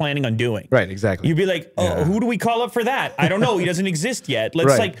you were planning on doing. right, exactly. You'd be like, oh, who do we call up for that? I don't know. He doesn't exist yet.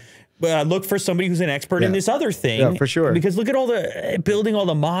 Let's Right. look for somebody who's an expert in this other thing. Yeah, for sure. Because look at all the building all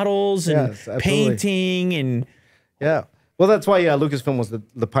the models and Yes, absolutely. painting and Yeah. Well, that's why Lucasfilm was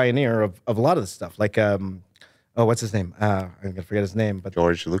the pioneer of a lot of this stuff. Like, what's his name? I'm gonna forget his name, but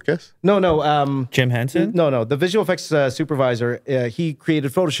George Lucas. no. Jim Henson. No. The visual effects supervisor, he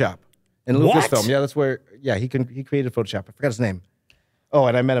created Photoshop in What? Lucasfilm. Yeah, that's where. Yeah, he created Photoshop. I forgot his name. Oh,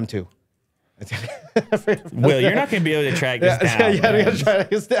 and I met him too. Will, you're not going to be able to track this down. Yeah, we man. gotta try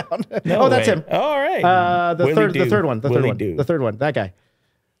this down. No Oh, that's way. him. Oh, all right. The Willie third one. Willie Do. The third one. That guy.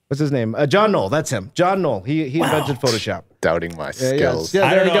 What's his name? John Knoll. That's him. John Knoll. He invented Photoshop. Doubting my skills. Yeah,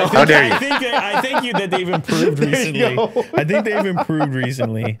 I there don't you know. go. How dare you? I think that they've improved recently. go. I think they've improved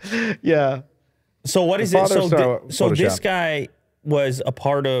recently. Yeah. So what is it? father So, of so this Photoshop. guy was a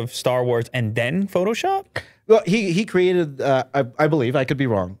part of Star Wars and then Photoshop? Well, he created. I believe I could be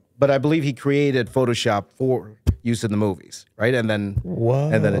wrong, but I believe he created Photoshop for use in the movies, right? And then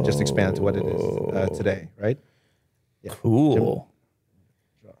it just expanded to what it is today, right? Cool.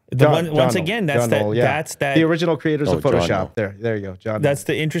 John Once Knoll. again, that's John that. Knoll, yeah. That's that. The original creators of John Photoshop. Knoll. There you go, John. That's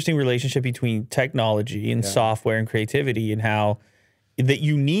the interesting relationship between technology and software and creativity, and how that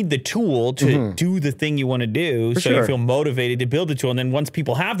you need the tool to do the thing you want to do, so you sure. feel motivated to build the tool. And then once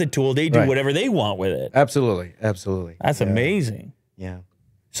people have the tool, they do Right. whatever they want with it. Absolutely. That's amazing. Yeah.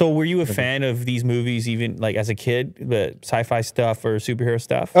 So were you a fan of these movies even like as a kid, the sci-fi stuff or superhero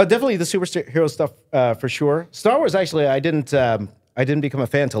stuff? Definitely the superhero stuff for sure. Star Wars, actually, I didn't become a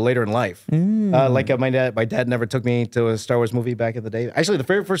fan until later in life. My dad never took me to a Star Wars movie back in the day. Actually, the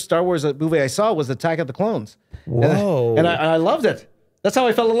very first Star Wars movie I saw was Attack of the Clones. Whoa. And I loved it. That's how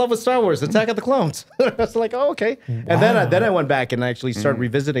I fell in love with Star Wars, Attack of the Clones. I was like, oh, okay. And then I went back and actually started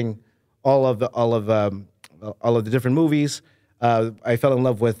revisiting all of the different movies. I fell in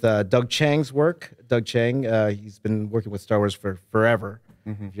love with Doug Chiang's work. Doug Chiang, he's been working with Star Wars for forever.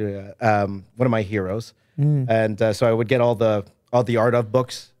 One of my heroes. And so I would get all the art of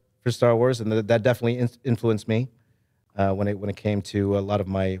books for Star Wars, and that definitely influenced me when it came to a lot of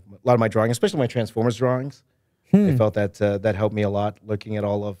my drawing, especially my Transformers drawings. I felt that helped me a lot. Looking at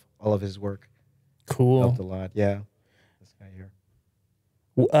all of his work Cool. helped a lot. Yeah, this guy here.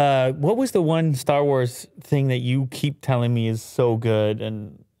 What was the one Star Wars thing that you keep telling me is so good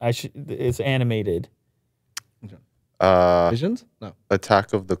and it's animated? Visions? No.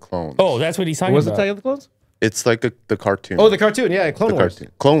 Attack of the Clones. Oh, that's what he's talking Was it about. Attack of the Clones? It's like the cartoon. Oh, the cartoon. Yeah, Clone the Wars.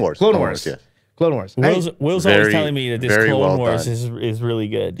 cartoon. Clone Wars. Clone Wars. Yes. Clone Wars. Will's always Very- telling me that this very Clone well Wars done. is really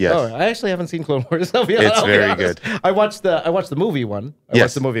good. Yes. Oh, I actually haven't seen Clone Wars. I'll be It's very honest. good. I watched the movie one. I Yes.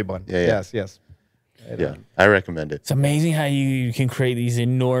 watched the movie one. Yeah, yeah. Yes. Yeah, I recommend it. It's amazing how you can create these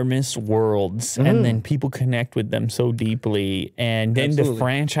enormous worlds and then people connect with them so deeply. And then the Absolutely.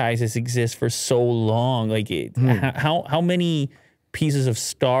 franchises exist for so long. Like, how many pieces of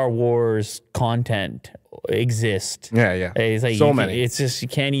Star Wars content exist? Yeah. It's like So many. It's just, you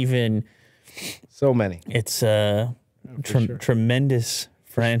can't even, So many. it's a tremendous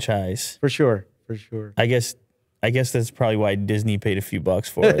franchise. For sure. I guess that's probably why Disney paid a few bucks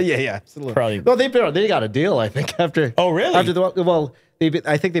for it. yeah, absolutely. Probably- No, they got a deal. I think after. Oh, really? I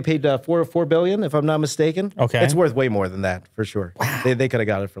think they paid $4 billion, if I'm not mistaken. Okay. It's worth way more than that for sure. Wow. They could have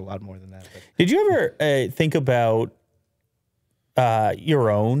got it for a lot more than that. But. Did you ever think about your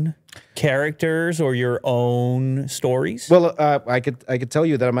own characters or your own stories? Well, I could tell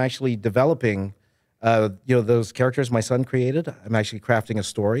you that I'm actually developing, those characters my son created. I'm actually crafting a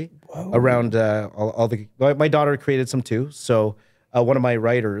story around all the. My daughter created some too. So one of my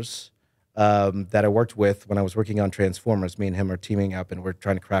writers that I worked with when I was working on Transformers, me and him are teaming up, and we're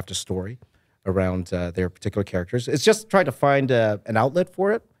trying to craft a story around their particular characters. It's just trying to find an outlet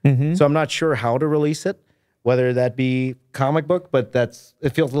for it. So I'm not sure how to release it, whether that be comic book, but it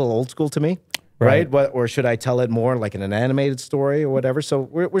feels a little old school to me. Right? Or should I tell it more like in an animated story or whatever? So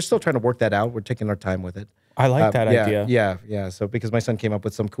we're still trying to work that out. We're taking our time with it. I like that idea. Yeah. So because my son came up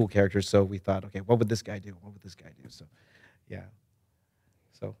with some cool characters, so we thought, okay, what would this guy do? So, yeah.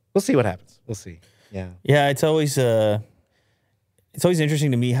 So we'll see what happens. We'll see. Yeah. Yeah, it's always interesting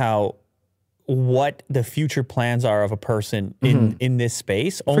to me what the future plans are of a person in this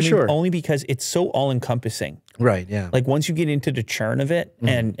space. Only because it's so all encompassing. Right. Yeah. Like once you get into the churn of it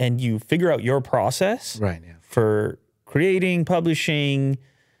and you figure out your process Right. Yeah. for creating, publishing,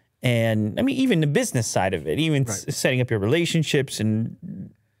 and I mean even the business side of it, even setting up your relationships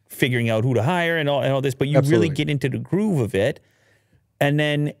and figuring out who to hire and all this, but you really get into the groove of it, and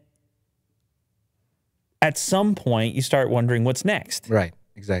then at some point you start wondering what's next. Right.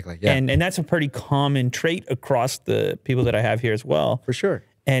 Exactly. Yeah. And that's a pretty common trait across the people that I have here as well. for sure.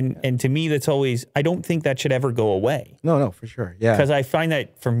 And to me, that's always, I don't think that should ever go away. No, for sure. Yeah. Because I find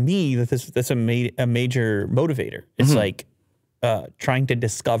that for me, that's a major motivator. It's like trying to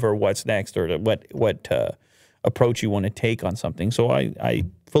discover what's next or what approach you want to take on something. So I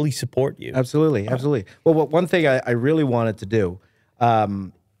fully support you. Absolutely. Well, one thing I really wanted to do,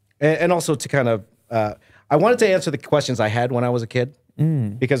 and also to kind of, I wanted to answer the questions I had when I was a kid.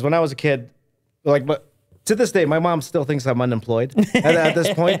 Because when I was a kid, but to this day, my mom still thinks I'm unemployed at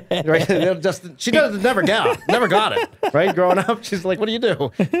this point. Right? She never got it. Right? Growing up, she's like, "What do you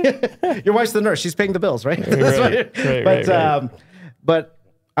do? Your wife's the nurse. She's paying the bills, right?" But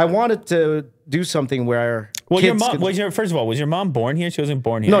I wanted to do something where your mom first of all, was your mom born here? She wasn't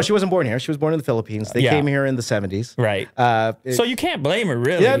born here. No, she wasn't born here. She was born in the Philippines. They came here in the 70s. Right. So you can't blame her,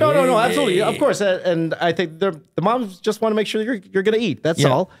 really. Yeah, no, absolutely, of course. And I think the moms just want to make sure you're going to eat. That's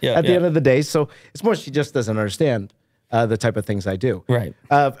all. At the end of the day, so it's more she just doesn't understand the type of things I do. Right.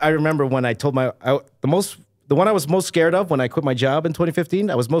 I remember when I told the one I was most scared of when I quit my job in 2015.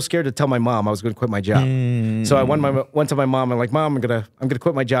 I was most scared to tell my mom I was going to quit my job. So I went to my mom and like, "Mom, I'm gonna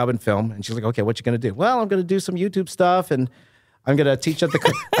quit my job in film." And she's like, "Okay, what you gonna do?" "Well, I'm gonna do some YouTube stuff and I'm gonna teach at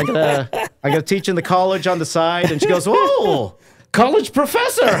the I'm gonna teach in the college on the side." And she goes, "Oh, college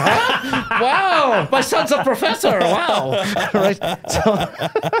professor, huh? Wow, my son's a professor. Wow." Right? So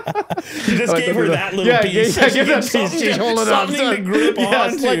you just gave her that little piece. Yeah, give that piece. She's holding on to grip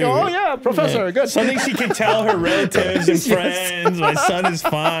on to. Like, "Oh yeah, professor, good." Something she can tell her relatives and friends. My son is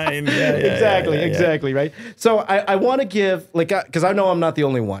fine. Exactly, right? So I want to give, because I know I'm not the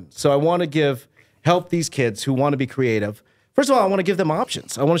only one. So I want to help these kids who want to be creative. First of all, I want to give them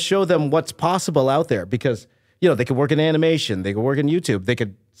options. I want to show them what's possible out there because, they could work in animation, they could work in YouTube, they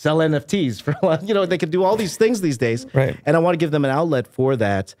could sell NFTs for they could do all these things these days. Right. And I want to give them an outlet for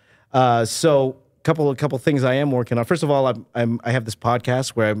that. So a couple things I am working on. First of all, I have this podcast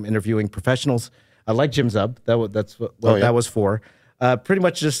where I'm interviewing professionals like Jim Zub. That's what that was for. Pretty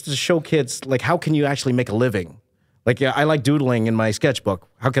much just to show kids how can you actually make a living. I like doodling in my sketchbook.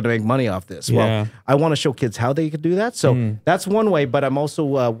 How can I make money off this? Well, I want to show kids how they could do that. So that's one way. But I'm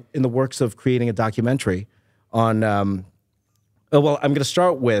also in the works of creating a documentary on. I'm going to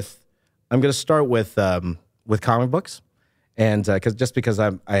start with comic books, and because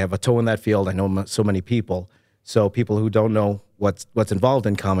I have a toe in that field, I know so many people. So people who don't know what's involved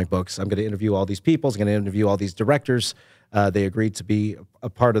in comic books, I'm going to interview all these people. I'm going to interview all these directors. They agreed to be a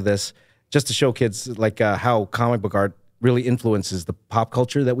part of this, just to show kids how comic book art really influences the pop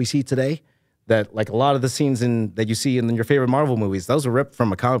culture that we see today. That a lot of the scenes that you see in your favorite Marvel movies, those are ripped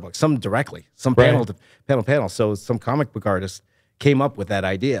from a comic book. Some directly, some panel to panel. So some comic book artists came up with that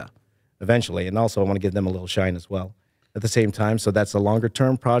idea eventually, and also I want to give them a little shine as well at the same time. So that's a longer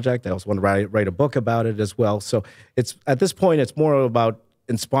term project. I also want to write a book about it as well. So it's at this point, it's more about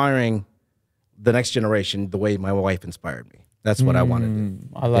inspiring the next generation the way my wife inspired me. That's what I want to do.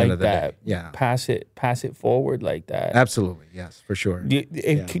 I like that. Yeah. Pass it forward like that. Absolutely. Yes, for sure.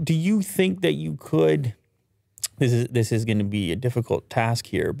 Do you think that you could, this is going to be a difficult task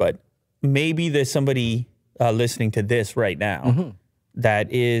here, but maybe there's somebody listening to this right now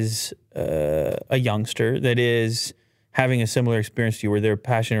that is a youngster that is having a similar experience to you where they're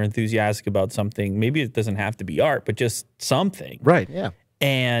passionate or enthusiastic about something. Maybe it doesn't have to be art, but just something. Right, yeah.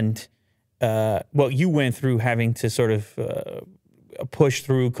 And you went through having to sort of push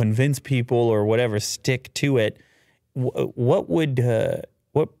through, convince people or whatever, stick to it. What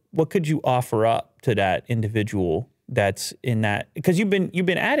could you offer up to that individual that's in that? Because you've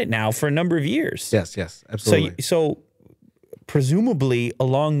been at it now for a number of years. Yes, absolutely. So presumably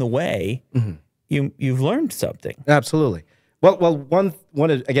along the way, you've learned something. Absolutely. Well, one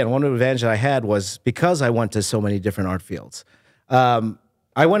advantage that I had was because I went to so many different art fields.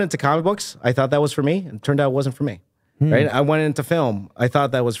 I went into comic books. I thought that was for me, and it turned out it wasn't for me. Right? I went into film. I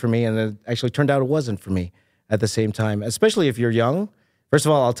thought that was for me, and it actually turned out it wasn't for me at the same time, especially if you're young. First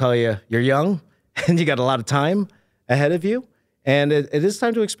of all, I'll tell you, you're young, and you got a lot of time ahead of you, and it is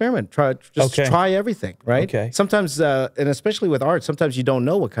time to experiment. Try everything, right? Okay. Sometimes, and especially with art, sometimes you don't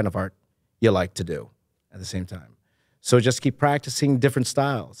know what kind of art you like to do at the same time. So just keep practicing different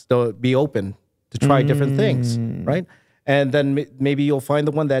styles. Don't be open to try different things, right? And then maybe you'll find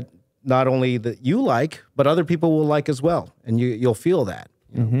the one that not only that you like, but other people will like as well. And you'll feel that.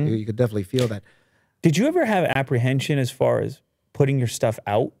 You could definitely feel that. Did you ever have apprehension as far as putting your stuff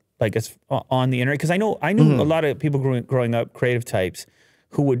out, on the internet? Because I knew a lot of people growing up, creative types,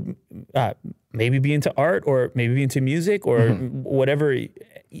 who would maybe be into art or maybe be into music or whatever,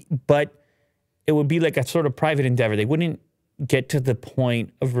 but it would be like a sort of private endeavor. They wouldn't get to the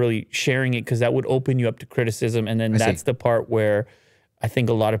point of really sharing it because that would open you up to criticism, and then that's the part where I think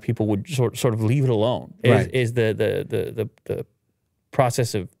a lot of people would sort of leave it alone. Is the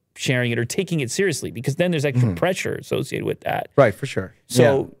process of sharing it or taking it seriously, because then there's extra pressure associated with that. Right, for sure.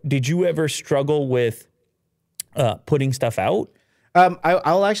 So did you ever struggle with putting stuff out?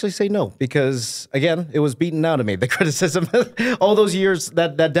 I'll actually say no, because again, it was beaten out of me. The criticism, all those years,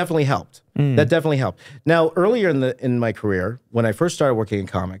 that definitely helped. That definitely helped. Now, earlier in my career, when I first started working in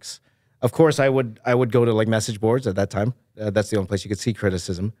comics, of course, I would go to like message boards at that time. That's the only place you could see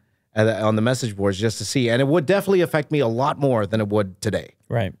criticism on the message boards just to see, and it would definitely affect me a lot more than it would today.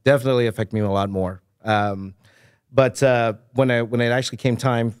 Right. Definitely affect me a lot more. But when it actually came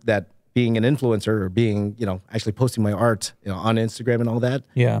time that being an influencer or being, actually posting my art, on Instagram and all that.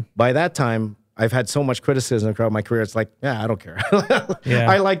 Yeah. By that time, I've had so much criticism throughout my career. It's like, yeah, I don't care.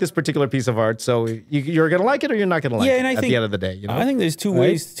 Yeah. I like this particular piece of art, so you're gonna like it or you're not gonna like it. And I at think, the end of the day, I think there's two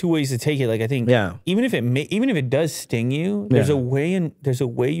ways to take it. Like I think, Yeah. even if it does sting you, there's Yeah. a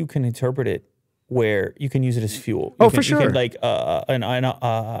way you can interpret it where you can use it as fuel. Oh, You for can, sure. You can like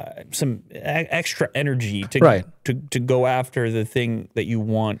some extra energy to Right. to go after the thing that you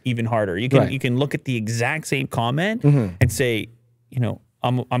want even harder. You can Right. you can look at the exact same comment Mm-hmm. and say,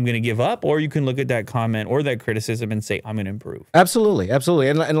 I'm going to give up, or you can look at that comment or that criticism and say, I'm going to improve. Absolutely,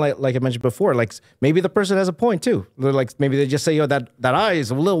 and like I mentioned before, like maybe the person has a point too. They're like maybe they just say, that eye is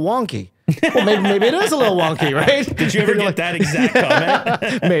a little wonky. Well, maybe it is a little wonky, right? Did you ever get that exact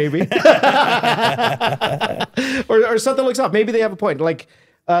comment? Maybe. or something looks off. Maybe they have a point. Like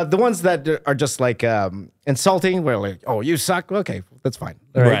the ones that are just like insulting, where like, oh, you suck. Okay, that's fine.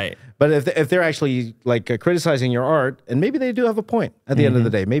 All Right. But if they're actually like criticizing your art, and maybe they do have a point at the end of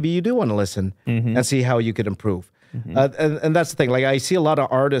the day. Maybe you do want to listen and see how you could improve. And that's the thing. Like I see a lot of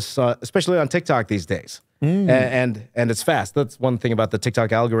artists, especially on TikTok these days, and it's fast. That's one thing about the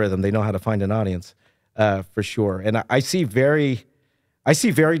TikTok algorithm. They know how to find an audience for sure. And I see very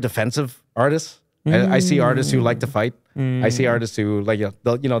defensive artists. I see artists who like to fight. I see artists who like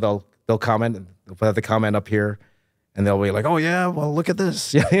they'll comment and they'll put the comment up here, and they'll be like, "Oh yeah, well look at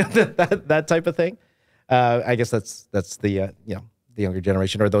this," that type of thing. I guess that's the the younger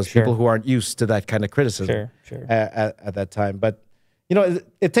generation or those people who aren't used to that kind of criticism Sure. at that time. But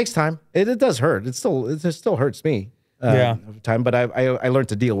it takes time. It does hurt. It still hurts me. Over time, but I learned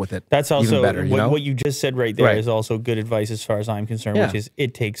to deal with it. That's also even better. what you just said right there Right. is also good advice as far as I'm concerned, Yeah. which is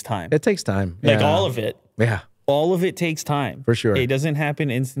it takes time. It takes time. Like Yeah. all of it. Yeah. All of it takes time. For sure. It doesn't happen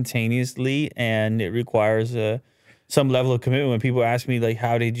instantaneously, and it requires some level of commitment. When people ask me, like,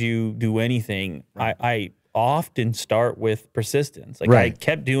 how did you do anything? I often start with persistence. Like, I Right.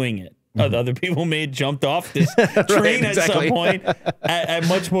 kept doing it. Other people may have jumped off this train at exactly. some point at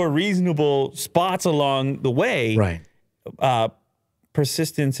much more reasonable spots along the way. Right.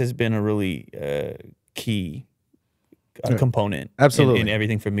 Persistence has been a really key component Absolutely. in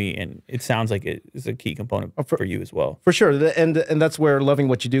everything for me, and it sounds like it is a key component for you as well. For sure. And that's where loving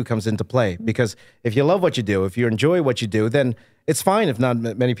what you do comes into play. Because if you love what you do, if you enjoy what you do, then it's fine if not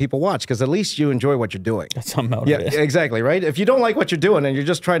many people watch, because at least you enjoy what you're doing. That's something out Yeah, of it. exactly, right? If you don't like what you're doing and you're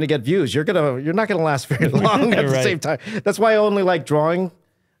just trying to get views, you're not gonna last very long at the Right. same time. That's why I only like drawing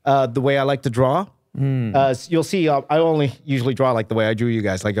the way I like to draw. You'll see, I only usually draw like the way I drew you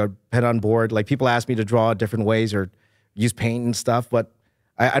guys, like a pen on board. Like people ask me to draw different ways or use paint and stuff, but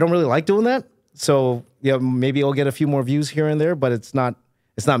I don't really like doing that. So maybe I'll get a few more views here and there, but it's not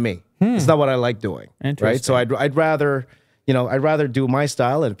me. It's not what I like doing. Right? So I'd rather do my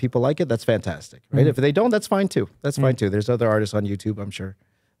style, and if people like it, that's fantastic. Right? If they don't, that's fine too. That's fine too. There's other artists on YouTube, I'm sure,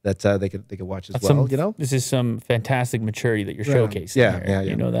 that they could watch as well. This is some fantastic maturity that you're showcasing. Yeah, here.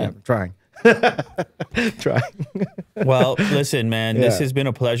 You know that. Yeah, I'm trying. Trying. Well, listen, man, this Yeah. has been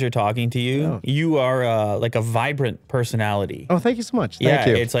a pleasure talking to you. You are like a vibrant personality. Oh, thank you so much. Thank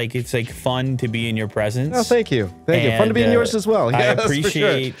you. It's like fun to be in your presence. Oh, thank you. Thank you. Fun to be in And, yours as well. I Yes, for sure.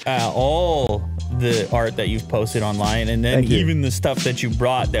 appreciate all the art that you've posted online, and then Thank you. even the stuff that you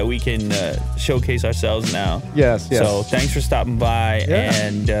brought that we can showcase ourselves now. Yes. So thanks for stopping by, Yeah.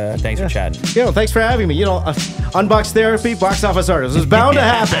 and thanks for chatting. Thanks for having me. Unbox Therapy, box office artist. It was bound to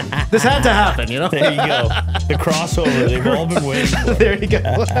happen. This had to happen, There you go. The crossover they've all been waiting for. There you go.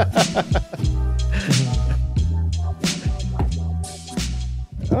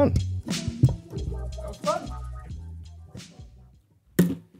 On.